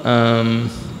one.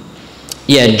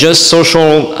 Yeah, just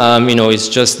social, you know, it's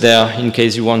just there in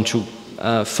case you want to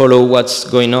follow what's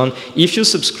going on. If you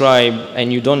subscribe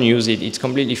and you don't use it, it's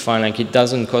completely fine, like it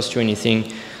doesn't cost you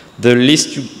anything. The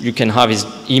least you can have is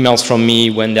emails from me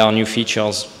when there are new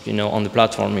features, you know, on the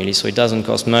platform really, so it doesn't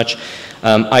cost much.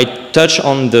 I touch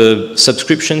on the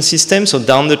subscription system, so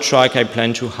down the track I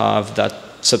plan to have that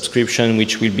subscription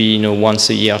which will be, you know, once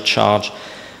a year charge.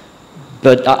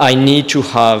 But I need to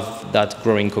have that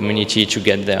growing community to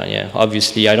get there, yeah.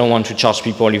 Obviously, I don't want to charge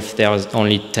people if there's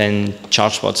only 10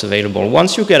 charge spots available.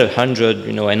 Once you get 100,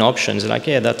 you know, and options, like,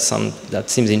 yeah, that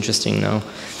seems interesting now.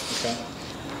 Okay.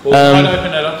 Well, we might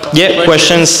open it up. Yeah,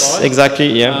 questions, exactly,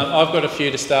 yeah. I've got a few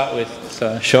to start with,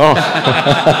 so. Sure.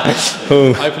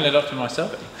 Open it up to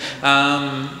myself.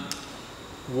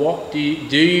 What do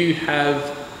you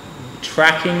have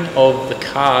tracking of the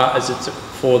car as it's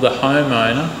for the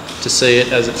homeowner to see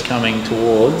it as it's coming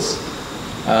towards,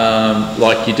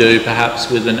 like you do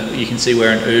perhaps with you can see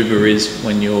where an Uber is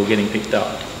when you're getting picked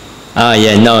up?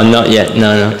 Yeah, no, not yet,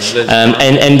 no.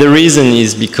 And the reason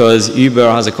is because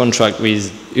Uber has a contract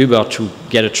with Uber to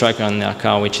get a tracker on their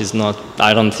car, which is not,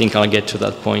 I don't think I'll get to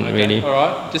that point, okay, really. All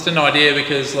right, just an idea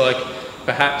because like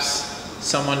perhaps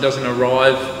someone doesn't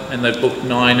arrive and they booked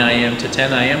 9 a.m. to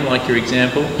 10 a.m. like your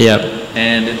example. Yeah.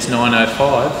 And it's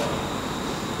 9:05.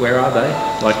 Where are they?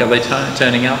 Like, are they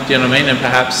turning up? Do you know what I mean? And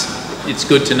perhaps it's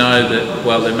good to know that,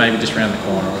 well, they're maybe just around the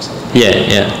corner or something. Yeah,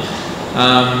 yeah.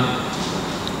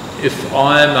 If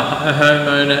I'm a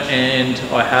homeowner and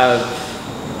I have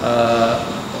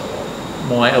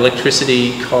my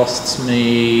electricity costs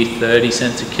me 30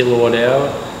 cents a kilowatt hour,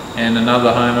 and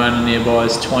another homeowner nearby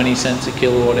is 20 cents a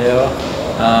kilowatt hour,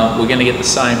 we're going to get the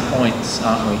same points,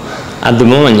 aren't we? At the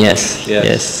moment, yes.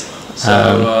 Yes. So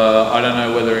I don't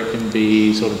know whether it can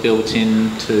be sort of built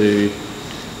in to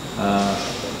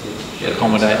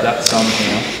accommodate that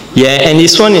somehow. Yeah, and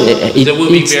this one, there will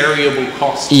be variable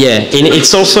costs. Yeah, and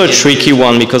it's also a tricky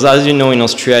one because, as you know, in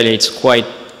Australia, it's quite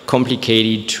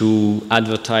complicated to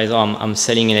advertise, I'm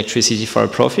selling electricity for a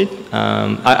profit.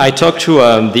 I talked to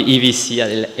the EVC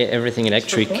at Everything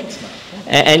Electric,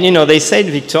 and you know, they said,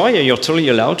 Victoria, you're totally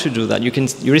allowed to do that. You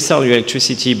resell your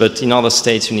electricity, but in other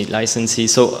states you need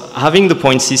licenses. So having the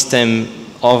point system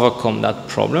overcome that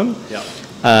problem. Yeah.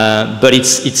 But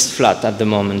it's flat at the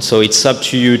moment, so it's up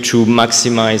to you to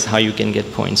maximize how you can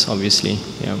get points, obviously.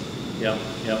 Yeah. Yeah.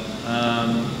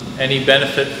 Any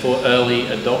benefit for early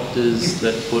adopters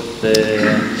that put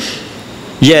their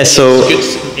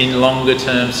in longer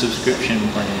term subscription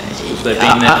plans? They've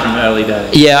been there from early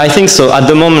days. Yeah, I think so. At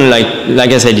the moment,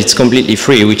 like I said, it's completely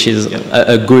free, which is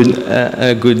a good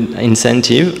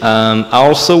incentive. I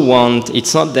also want,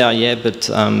 it's not there yet, but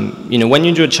you know, when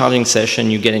you do a charging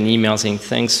session, you get an email saying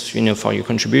thanks, you know, for your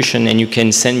contribution, and you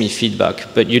can send me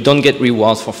feedback. But you don't get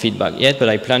rewards for feedback yet. But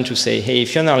I plan to say, hey,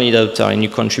 if you're an early adopter and you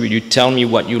contribute, you tell me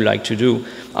what you like to do.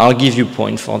 I'll give you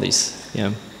points for this.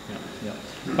 Yeah.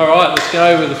 All right, let's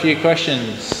go with a few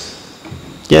questions.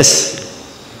 Yes.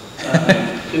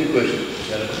 2 questions,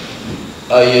 Shadow.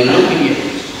 Are you looking at,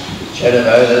 Shadow,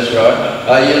 that's right.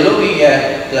 Are you looking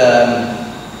at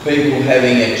people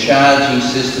having a charging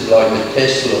system like the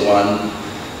Tesla one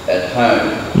at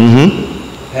home? Mm-hmm.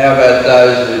 How about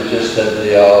those who just have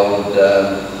the old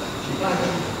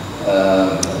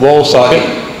wall socket?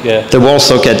 Yeah. The wall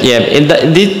socket, yeah.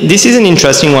 This is an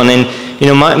interesting one, and you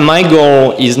know, my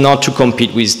goal is not to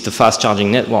compete with the fast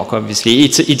charging network. Obviously,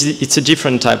 it's a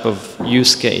different type of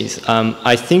use case.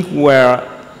 I think where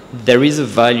there is a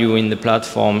value in the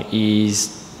platform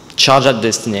is charge at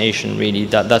destination. Really,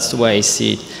 that's the way I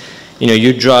see it. You know,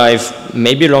 you drive,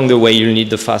 maybe along the way you'll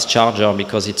need the fast charger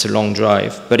because it's a long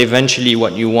drive. But eventually,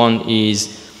 what you want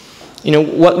is, you know,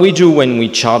 what we do when we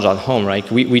charge at home, right?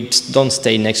 We don't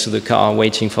stay next to the car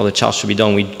waiting for the charge to be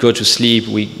done. We go to sleep.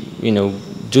 We, you know,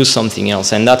 do something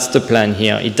else, and that's the plan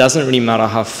here. It doesn't really matter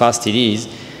how fast it is.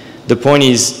 The point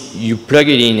is you plug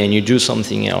it in and you do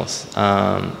something else.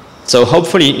 So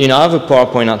hopefully, you know, I have a power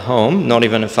point at home, not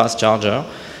even a fast charger.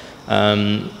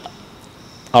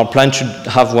 Our plan to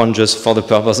have one just for the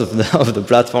purpose of the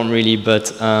platform, really.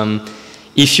 But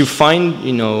if you find,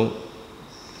 you know,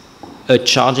 a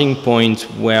charging point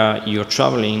where you're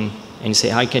traveling and you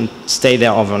say, I can stay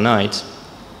there overnight,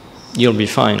 you'll be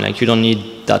fine. Like, you don't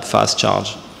need that fast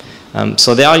charge.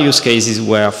 So there are use cases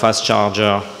where fast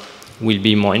charger will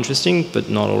be more interesting, but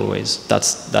not always.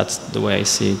 That's the way I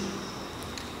see it.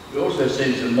 It also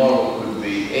seems the model could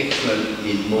be excellent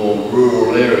in more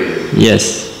rural areas.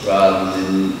 Yes. Rather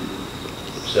than,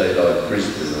 say, like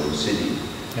Brisbane or Sydney.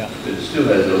 Yeah. But it still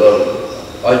has a lot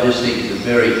of, I just think it's a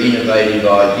very innovative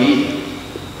idea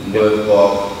and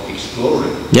worthwhile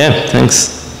exploring. Yeah,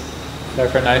 thanks. Go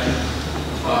for it, Nathan.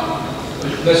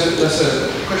 That's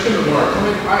a question, but more a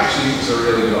comment. I actually think it's a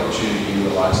really good opportunity in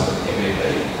the likes of an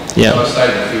MEV. Yeah. So I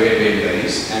stayed in a few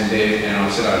Airbnbs, and I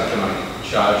said, can I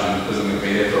charge them because I'm going to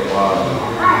be there for a while?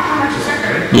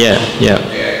 Yeah. Yeah,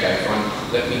 okay, fine.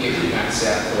 Let me get you maps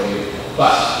out for you.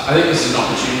 But I think this is an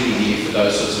opportunity here for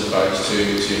those sorts of folks to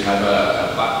have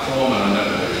a platform, and I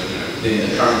don't know, you know, then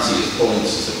the currency is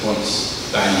points to points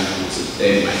value,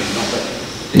 then maybe not, but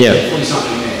yeah. definitely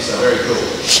something there, so very cool.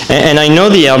 And I know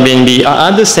the Airbnb, I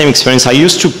had the same experience. I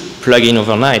used to plug in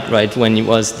overnight, right, when it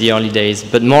was the early days.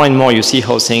 But more and more you see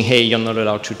hosts saying, hey, you're not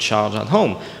allowed to charge at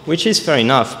home, which is fair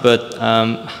enough. But,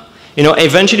 you know,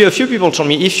 eventually a few people told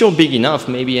me, if you're big enough,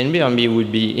 maybe Airbnb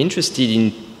would be interested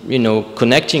in, you know,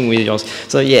 connecting with yours.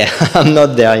 So yeah, I'm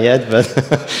not there yet, but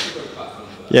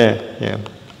yeah.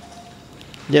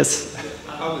 Yes?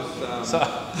 I was,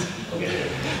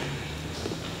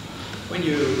 when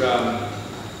you're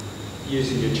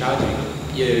using your charging,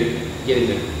 you're getting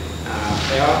the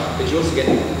power, but you also get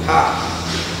the park.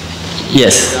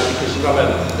 Yes. Because you've got to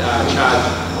charge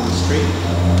on the street,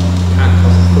 you can't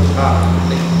cost a foot park.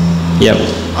 Yep.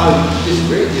 I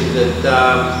disagree with you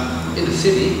that in the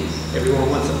city, everyone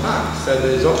wants a park, so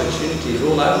there's opportunities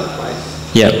all over the place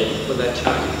for that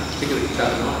charging, particularly for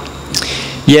night.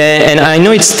 Yeah, and I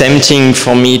know it's tempting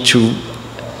for me to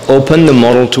open the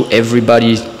model to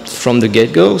everybody from the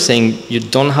get-go, saying you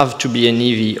don't have to be an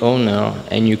EV owner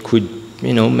and you could,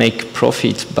 you know, make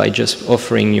profit by just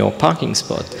offering your parking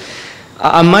spot.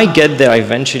 I might get there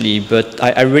eventually, but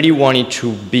I really want it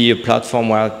to be a platform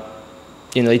where,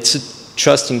 you know, it's a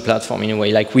trusting platform in a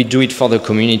way. Like, we do it for the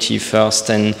community first.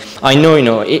 And I know, you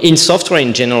know, in software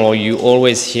in general, you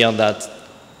always hear that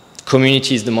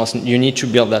community is the most, you need to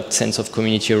build that sense of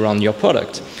community around your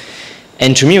product.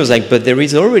 And to me, it was like, but there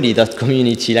is already that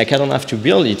community. Like, I don't have to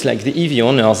build it. Like, the EV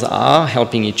owners are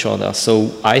helping each other. So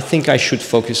I think I should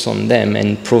focus on them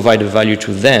and provide a value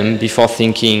to them before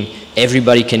thinking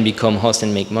everybody can become host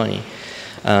and make money.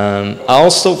 I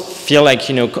also feel like,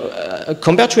 you know,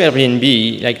 compared to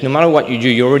Airbnb, like, no matter what you do,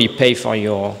 you already pay for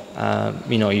your,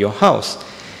 you know, your house.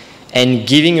 And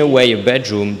giving away a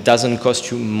bedroom doesn't cost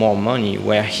you more money,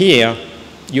 where here,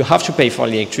 you have to pay for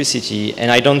electricity. And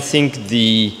I don't think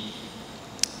the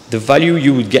value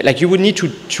you would get, like, you would need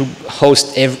to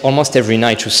host almost every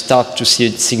night to start to see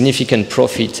a significant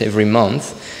profit every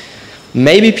month.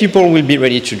 Maybe people will be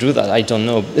ready to do that, I don't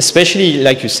know. Especially,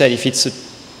 like you said, if it's a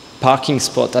parking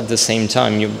spot at the same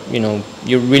time, you know,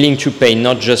 you're willing to pay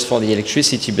not just for the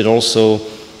electricity, but also,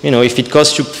 you know, if it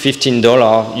costs you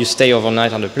 $15, you stay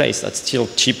overnight on the place, that's still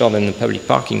cheaper than the public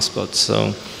parking spot.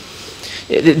 So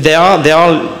there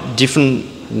are different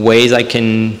ways I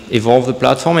can evolve the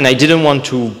platform, and I didn't want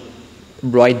to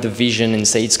write the vision and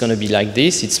say it's going to be like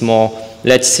this. It's more,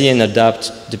 let's see and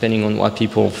adapt depending on what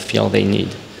people feel they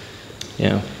need.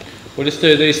 Yeah. We'll just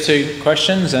do these two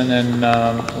questions and then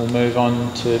we'll move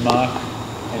on to Mark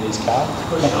and his car.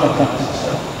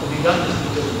 Have you done this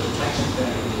because of the tax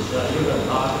advantages? You've got a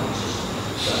parking system,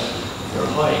 so if you're a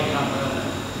high income earner,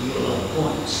 you get a lot of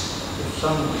points. If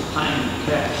someone was paying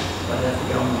cash, they'd have to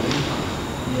go on the income.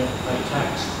 You have to pay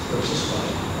tax, whereas this way,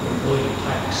 you're avoiding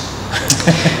tax.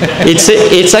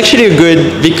 It's actually a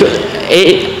good, because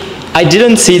I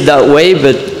didn't see it that way,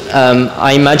 but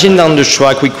I imagine down the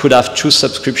track we could have two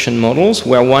subscription models,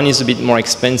 where one is a bit more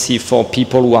expensive for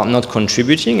people who are not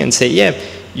contributing and say, yeah,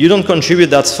 you don't contribute,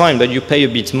 that's fine, but you pay a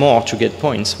bit more to get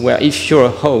points. Where if you're a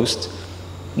host,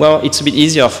 well, it's a bit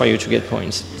easier for you to get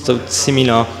points. So it's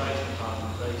similar.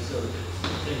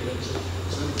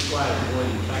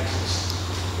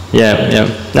 Yeah, yeah.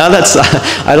 Now that's,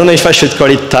 I don't know if I should call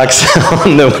it tax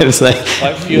on the website.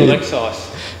 Like fuel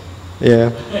excise. Yeah.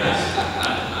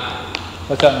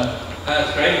 What's that, man?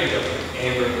 It's great if you've got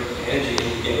amber energy and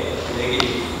you get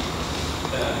negative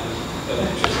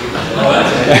electricity.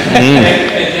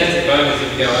 Fantastic bonus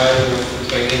if you go over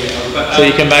between emails. So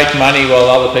you can make money while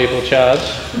other people charge?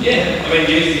 Yeah, I mean,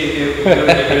 usually if you're going to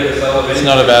get rid of the solar it's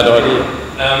not a bad idea.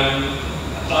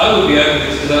 I would be open to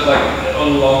this because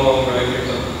on long road trips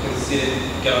I've considered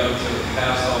going to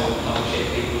household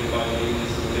armchair people if I need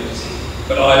this emergency,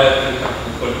 but I don't feel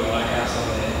comfortable putting my house on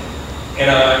there. And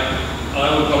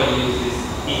I would probably use this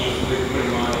with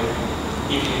my,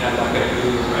 if you have like a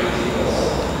Google rating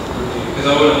review, because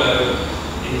I want to know,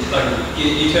 it's like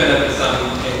you turn up at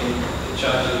some and the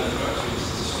charging infrastructure is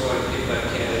destroyed, people don't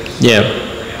care, they just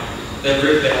around. They've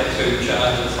ripped out two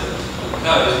chargers on the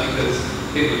coast because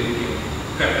people didn't give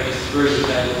crap, they just threw the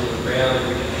cable on the ground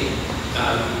every day,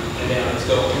 and now it's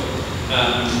gone.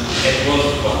 And it was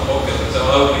quite popular, so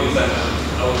I would be the same.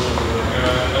 I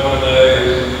want to know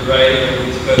the rating of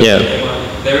this person.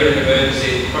 They're in an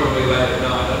emergency, probably late at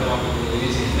night, I don't want people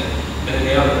using it. And then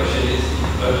the other question is,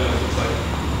 I don't know if it's like,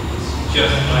 it's just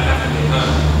I have to get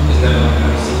home. There's no like no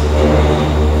single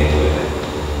thing where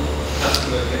the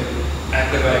customer can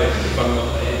activate it if I'm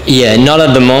not there. Yeah, not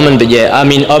at the moment, but yeah, I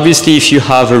mean, obviously if you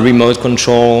have a remote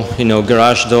control, you know,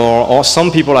 garage door, or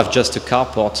some people have just a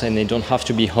carport and they don't have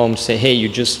to be home to say, hey, you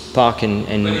just park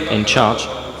and charge.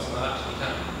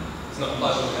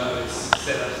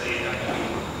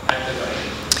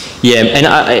 Yeah,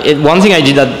 and one thing I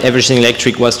did at Everything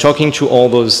Electric was talking to all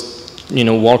those, you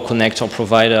know, wall connector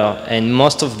provider, and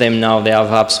most of them now, they have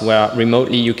apps where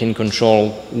remotely you can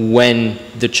control when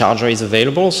the charger is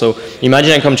available. So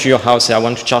imagine I come to your house, say I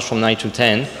want to charge from 9 to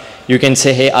 10. You can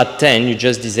say, hey, at 10, you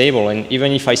just disable, and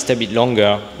even if I stay a bit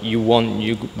longer, you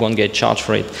won't get charged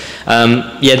for it.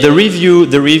 Yeah, the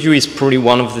review is probably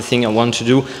one of the things I want to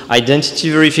do. Identity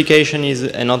verification is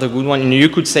another good one. And you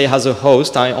could say, as a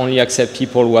host, I only accept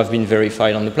people who have been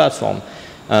verified on the platform.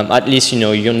 At least, you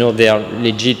know they are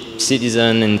legit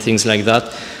citizen and things like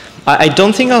that. I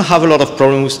don't think I'll have a lot of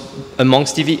problems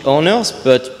amongst EV owners,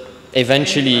 but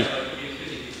eventually.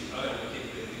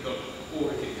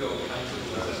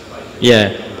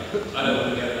 Yeah. I don't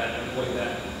want to go to that and avoid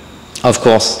that. Of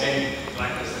course. And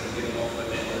like this and get them off the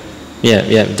network. Yeah,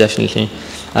 yeah, definitely.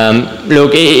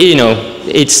 Look, you know,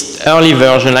 it's early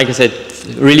version, like I said,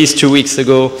 released 2 weeks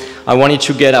ago. I wanted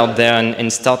to get out there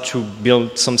and start to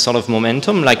build some sort of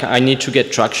momentum. Like I need to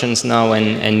get tractions now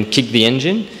and kick the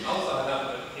engine. Also, I know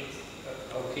that it's a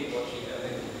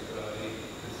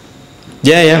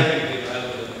Yeah.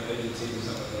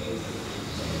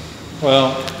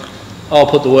 Well, I'll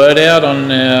put the word out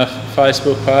on our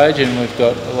Facebook page, and we've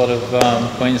got a lot of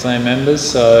Queensland members,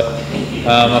 so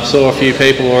I saw a few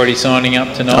people already signing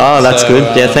up tonight. Oh, that's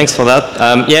good. Yeah, thanks for that.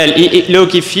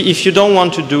 Look, if you don't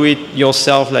want to do it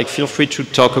yourself, like, feel free to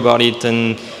talk about it,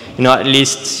 and at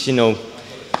least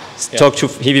talk to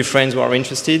heavy friends who are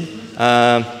interested.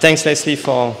 Thanks, Leslie,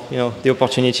 for the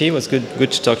opportunity. It was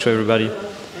good to talk to everybody.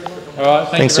 All right,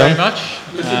 thanks very much.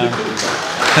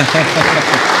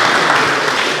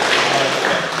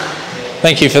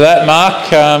 Thank you for that,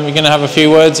 Mark. You're going to have a few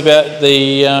words about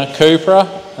the Cupra,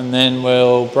 and then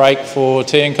we'll break for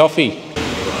tea and coffee.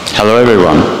 Hello,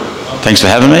 everyone. Thanks for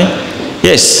having me.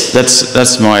 Yes,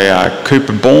 that's my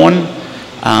Cupra Born.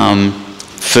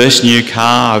 First new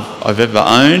car I've ever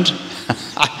owned.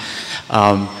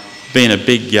 Been a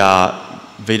big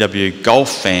VW Golf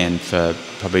fan for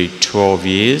probably 12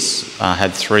 years.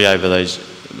 Had 3 over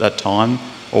that time,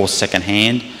 all second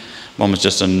hand. One was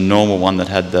just a normal one that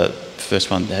had the first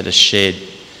one that had a shared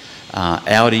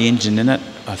Audi engine in it,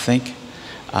 I think.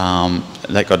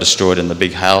 That got destroyed in the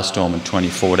big hailstorm in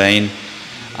 2014. Then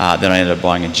I ended up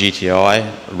buying a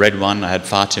GTI, a red one. I had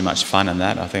far too much fun in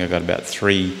that. I think I got about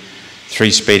three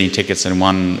speeding tickets and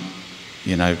one,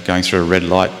 going through a red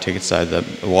light ticket. So the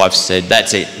wife said,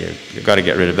 "That's it. You've got to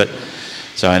get rid of it."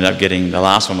 So I ended up getting, the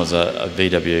last one was a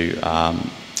VW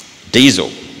diesel,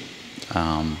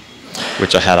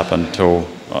 which I had up until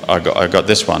I got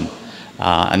this one.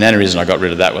 And the only reason I got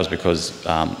rid of that was because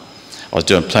I was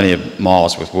doing plenty of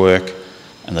miles with work,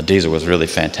 and the diesel was really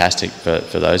fantastic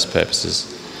for those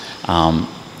purposes.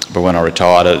 But when I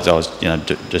retired, I was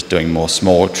just doing more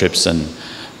small trips, and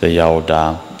the old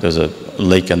there was a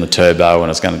leak in the turbo, and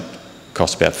it's going to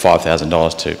cost about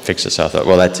 $5,000 to fix it. So I thought,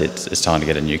 well, that's it. It's time to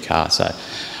get a new car. So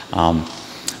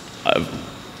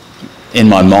in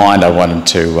my mind, I wanted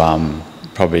to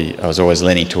I was always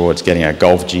leaning towards getting a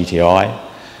Golf GTI.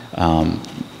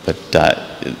 But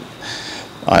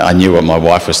I knew what my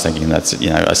wife was thinking. That's a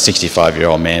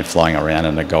 65-year-old man flying around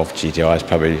in a Golf GTI is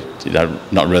probably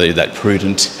not really that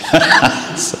prudent.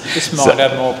 This might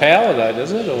have more power though,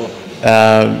 does it? Or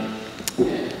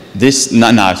this no,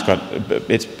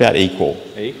 it's about equal.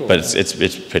 But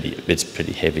it's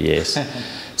pretty heavy, yes.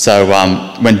 So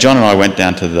when John and I went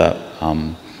down to the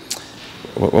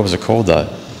what was it called, the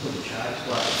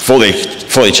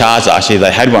fully charged, actually,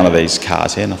 they had one of these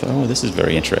cars here, and I thought, oh, this is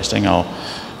very interesting. I'll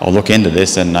look into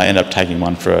this, and I ended up taking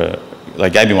one they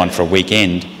gave me one for a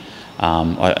weekend.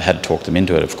 I had to talk them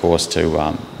into it, of course, to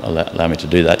allow me to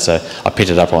do that. So I picked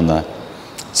it up on the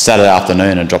Saturday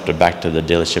afternoon and dropped it back to the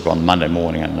dealership on Monday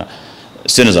morning. And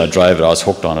as soon as I drove it, I was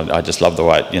hooked on it. I just loved the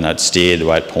way it steered, the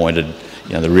way it pointed,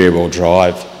 the rear-wheel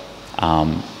drive.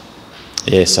 So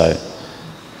it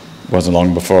wasn't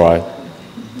long before I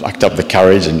plucked up the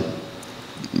courage, and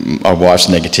my wife's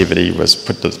negativity was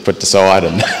put aside,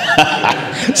 and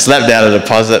slapped down a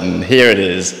deposit, and here it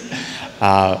is.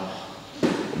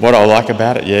 What I like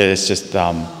about it, it's just,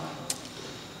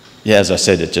 as I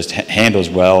said, it just handles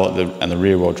well, and the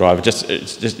rear-wheel drive.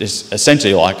 It's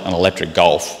essentially like an electric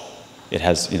Golf. It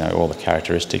has, all the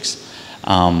characteristics.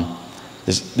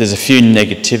 There's a few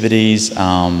negativities,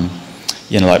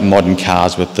 like modern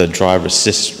cars with the driver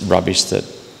assist rubbish that.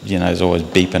 There's always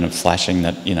beeping and flashing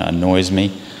that, annoys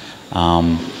me.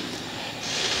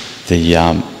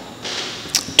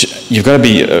 You've got to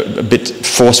be a bit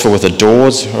forceful with the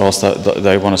doors, or else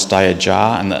they want to stay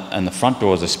ajar. And the front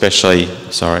doors especially,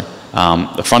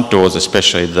 the front doors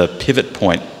especially, the pivot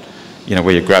point,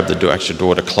 where you grab the extra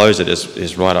door to close it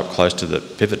is right up close to the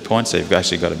pivot point. So you've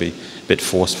actually got to be a bit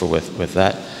forceful with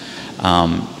that.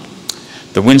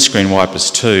 The windscreen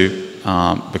wipers too,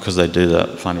 because they do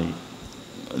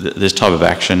this type of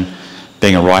action,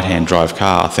 being a right-hand drive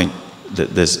car, I think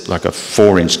that there's like a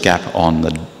 4-inch gap on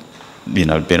the, being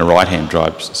a right-hand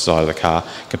drive side of the car,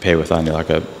 compared with only like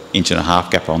a 1.5 inch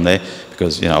gap on there,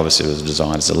 because obviously it was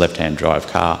designed as a left-hand drive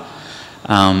car.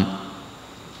 Other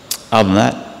than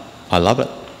that, I love it.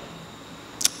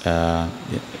 Does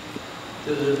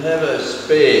it have a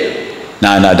spare?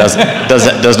 No, it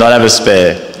does not have a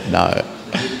spare. No.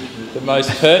 The most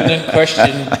pertinent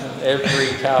question. Every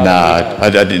car. No, I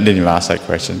didn't even ask that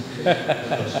question. Do you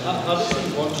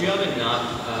have an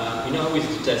app?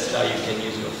 With Tesla you can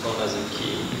use your phone as a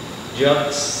key. Do you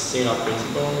have similar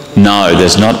principle? No,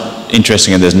 there's not.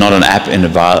 Interestingly, there's not an app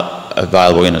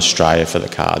available in Australia for the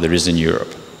car. There is in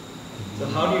Europe. So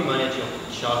how do you manage your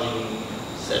charging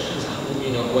sessions?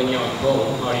 When you're at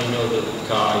home, how do you know that the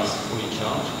car is fully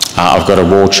charged? I've got a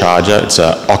wall charger. It's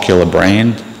an Ocular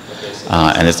brand.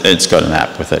 And it's got an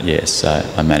app with it, yes, so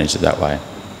I manage it that way.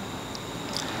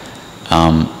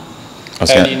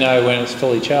 How do you know when it's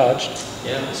fully charged?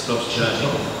 Yeah, it stops charging.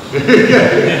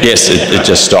 Yes, it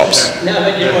just stops. No,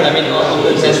 but you know what I mean. On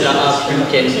the Tesla app, you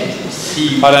can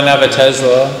see. I don't have a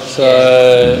Tesla,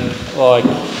 so like,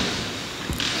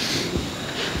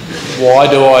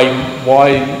 why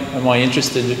am I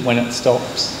interested when it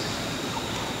stops?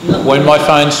 No. When my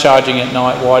phone's charging at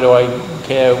night, why do I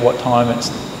care what time it's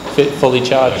fully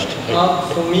charged?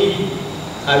 For me,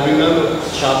 I remember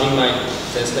charging my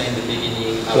Tesla in the beginning.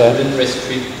 I wouldn't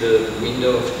restrict the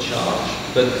window of charge,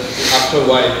 but after a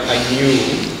while, I knew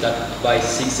that by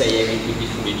 6 a.m. it would be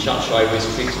fully charged, so I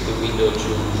restricted the window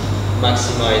to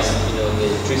maximize, the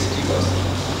electricity cost.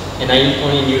 And I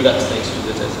only knew that thanks to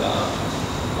the Tesla.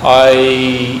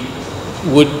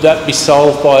 Would that be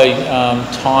solved by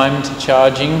timed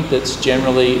charging that's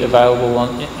generally available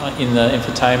in the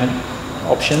infotainment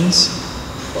options?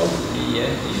 Probably, yeah.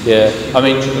 Yeah, I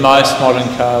mean, most modern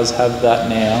cars have that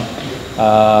now.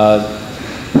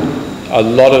 A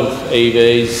lot of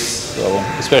EVs, well,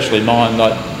 especially mine,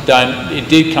 it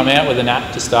did come out with an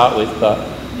app to start with, but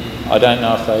I don't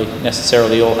know if they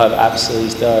necessarily all have apps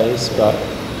these days, but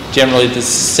generally there's a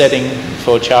setting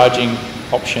for charging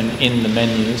option in the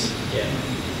menus. Yeah.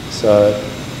 So,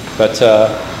 but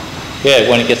yeah,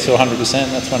 when it gets to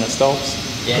 100%, that's when it stops.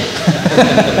 Yeah.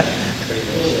 Pretty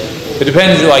much, yeah. It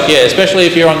depends, especially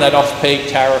if you're on that off-peak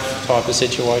tariff type of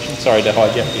situation. Sorry to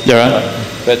hijack you. You're right.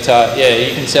 But yeah,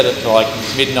 you can set it to like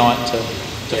midnight to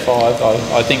 5.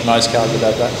 I think most cars would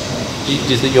have that.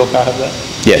 Does your car have that?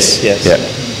 Yes. Yes. Yeah.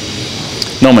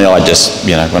 Normally I just,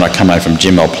 when I come home from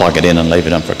gym, I'll plug it in and leave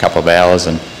it on for a couple of hours,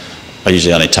 and I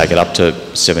usually only take it up to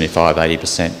 75,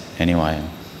 80% anyway,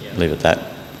 and leave it at that.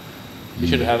 You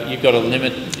should have, you've got a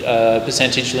limit,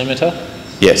 percentage limiter?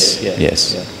 Yes, Yeah.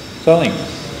 yes. Yeah. So I think,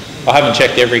 I haven't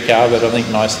checked every car, but I think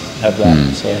most have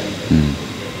that. So.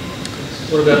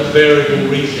 What about variable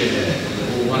regen?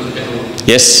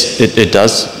 Yes, it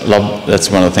does. That's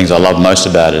one of the things I love most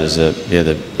about it is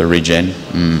the regen.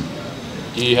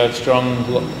 Do you have strong,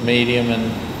 medium,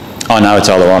 and Oh no, it's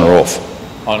either on or off.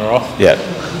 on or off? Yeah.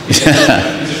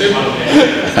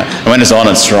 When it's on,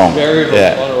 it's strong. Variable,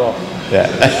 on or off? Yeah.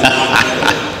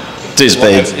 2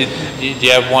 speeds. Do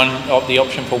you have the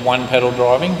option for one pedal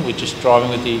driving, with just driving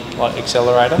with the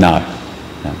accelerator? No.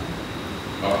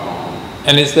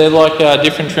 And is there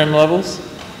different trim levels?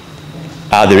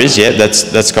 There is, yeah.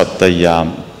 That's got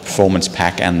the performance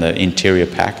pack and the interior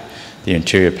pack. The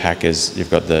interior pack is, you've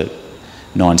got the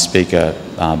 9-speaker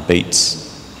Beats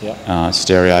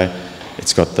stereo.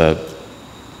 It's got the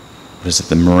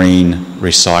marine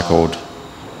recycled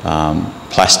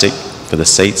plastic for the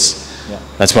seats. Yeah.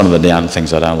 That's one of the down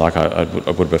things I don't like. I would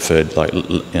have preferred faux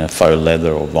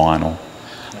leather or vinyl,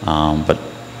 but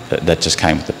that just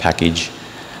came with the package.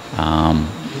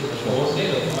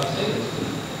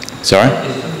 Sorry?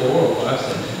 Is it 4 or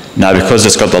 5? No, because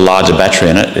it's got the larger battery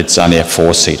in it, it's only a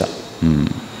 4-seater.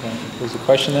 Was the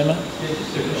question there, Matt? Yeah,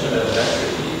 just a question about the battery.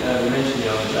 You mentioned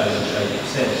you're on charge at 80%,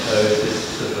 so is this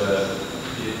sort of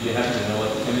do you happen to know what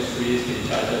the chemistry is? Can you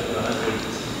charge up to 100?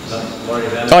 Don't worry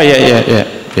about it? Oh, yeah.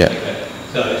 Okay.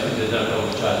 So there's no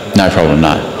problem charging? No problem,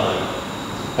 no.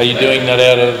 Are you doing that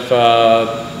out of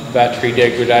battery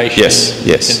degradation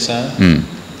concern?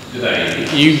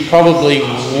 You probably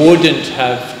wouldn't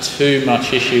have too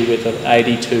much issue with an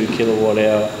 82 kilowatt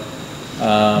hour.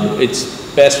 It's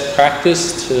best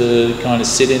practice to kind of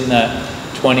sit in that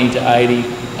 20 to 80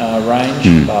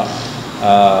 range, but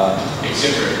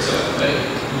except for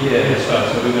yeah, that's right.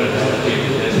 So we've got to do it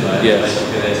Tesla. Yes.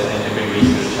 Basically, they're saying every week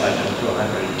you've got to charge them to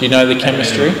 100. do you know the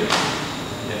chemistry?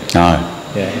 No.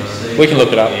 Yeah, we can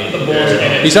look it up.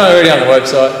 It's not already on the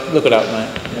website. Look it up,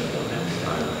 mate.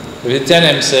 If it's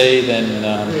NMC, then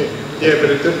yeah,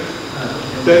 but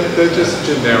they're just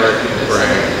generic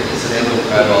brands.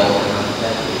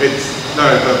 It's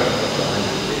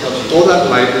all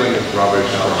that labelling is rubbish,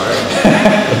 right?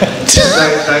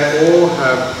 they all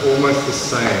have almost the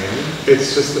same.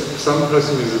 It's just that some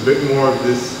person uses a bit more of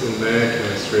this in their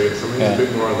chemistry, and some uses a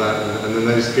bit more of that, and then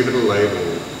they just give it a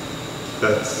label.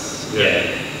 That's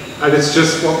and it's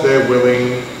just what they're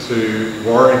willing to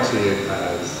warranty it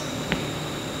as.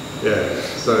 Yeah,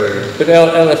 so... But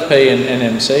LFP and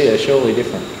NMC are surely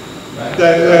different. Right?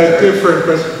 They're different,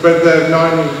 but they're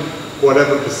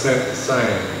 90% the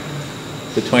same.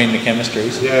 Between the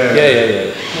chemistries? Yeah.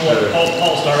 Well,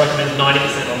 Polestar recommends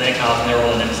 90% on their cars and they're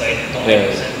all NMC, not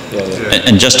 80%.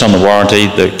 And just on the warranty,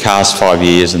 the car's 5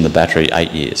 years and the battery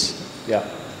 8 years. Yeah.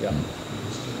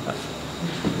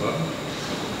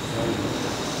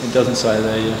 It doesn't say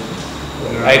there,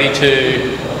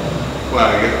 82...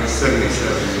 Well, you get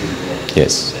 77.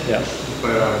 Yes. Yeah.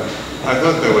 But I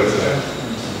thought there was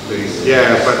these.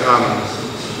 Yeah, but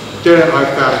generally I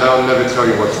found they'll never tell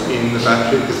you what's in the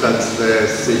battery because that's their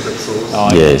secret sauce. Oh,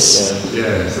 yes.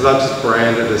 Yeah, so they'll just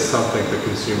brand it as something the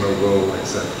consumer will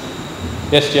accept.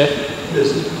 Yes, Jeff?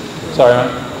 Yes. Sorry,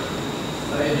 mate.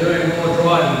 Are you doing more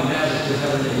driving now that you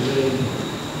haven't been doing?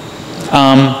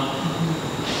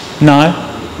 No.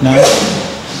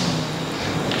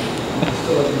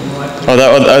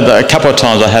 Although a couple of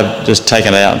times I have just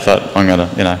taken it out and thought I'm going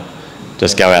to,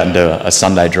 just go out and do a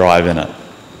Sunday drive in it,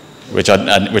 which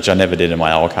I never did in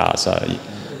my old car. So,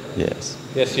 yes.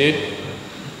 Yes, you.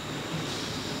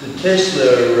 The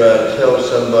Tesla tells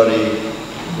somebody,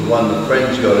 the one the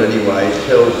friend's got anyway,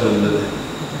 tells them that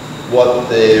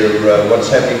what's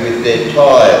happening with their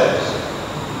tyres,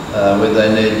 what they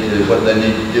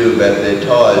need to do about their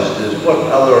tyres. What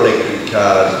other electric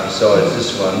cars besides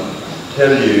this one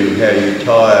tell you how your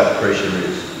tyre pressure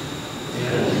is?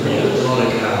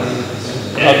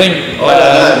 I think... I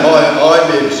don't know, my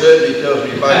iBib certainly tells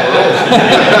me both.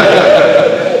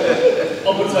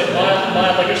 I'll put it like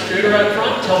my electric scooter out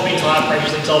front tells me tyre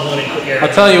pressures and tells me when to put gear.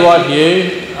 I'll tell you what,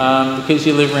 because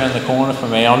you live around the corner from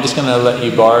me, I'm just going to let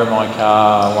you borrow my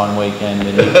car one weekend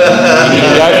and you can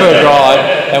go for a drive.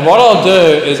 And what I'll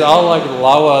do is I'll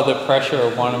lower the pressure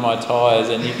of one of my tyres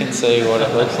and you can see what it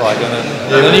looks like. And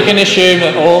then you can assume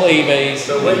that all EVs,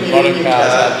 so when you modern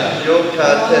cars have does your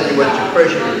car tell you what your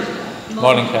pressure is?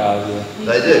 Modern cars, yeah.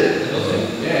 They do?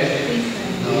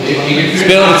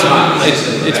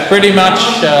 It's pretty much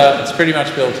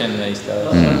built in these days.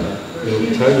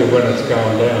 It'll tell you when it's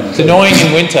going down. It's annoying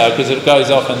in winter because it goes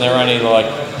off and they're only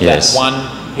Yes. 1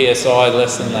 PSI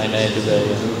less than they need to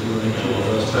be.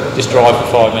 Just drive for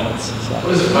 5 minutes. So.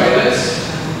 What does it weigh, Les?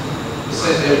 It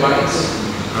says their weights.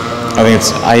 I think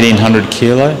it's 1,800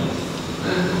 kilo.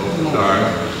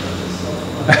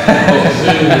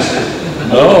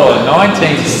 Oh,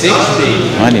 1960.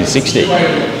 1960.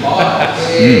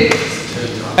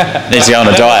 Needs to go on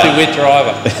a diet. With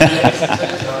driver.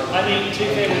 I mean, to be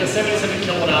fair, with the 77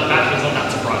 kilowatt hour battery, it's not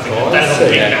that surprising. That is a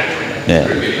big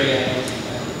battery.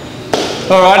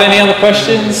 Yeah. All right, any other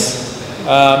questions?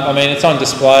 It's on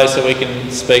display so we can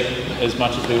speak as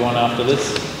much as we want after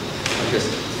this.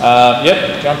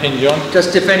 Yep, jump in, John.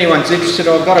 Just if anyone's interested,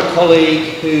 I've got a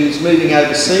colleague who's moving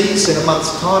overseas in a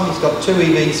month's time. He's got 2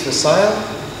 EVs for sale.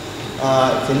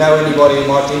 If you know anybody who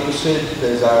might be interested,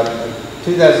 there's a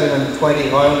 2020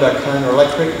 Hyundai Kona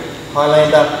Electric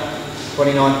Highlander,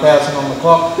 29,000 on the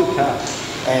clock. Good car.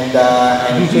 And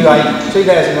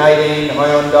 2018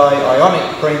 Hyundai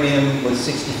Ioniq Premium was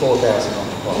 64,000 on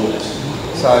the clock.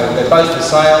 So they're both for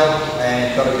sale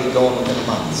and got to be gone within a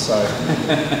month. So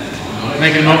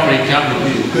make an offer, he can't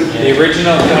refuse. The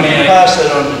original 28. Pass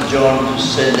that on to John to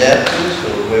send out to us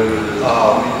or wherever it is.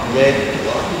 Oh, yeah.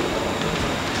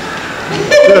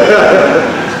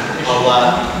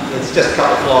 It's just a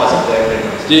couple of flies up there.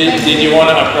 Did you want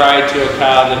to upgrade to a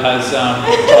car that has tyre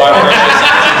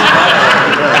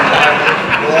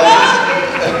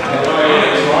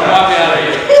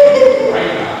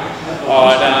All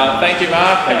right, thank you,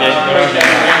 Mark.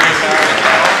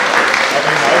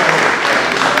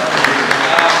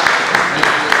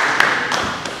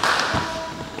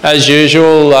 As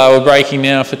usual, we're breaking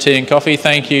now for tea and coffee.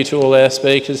 Thank you to all our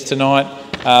speakers tonight.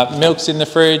 Milk's in the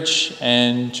fridge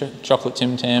and chocolate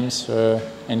Tim Tams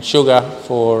and sugar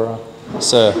for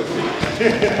Sir.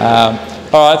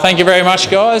 All right, thank you very much,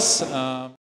 guys.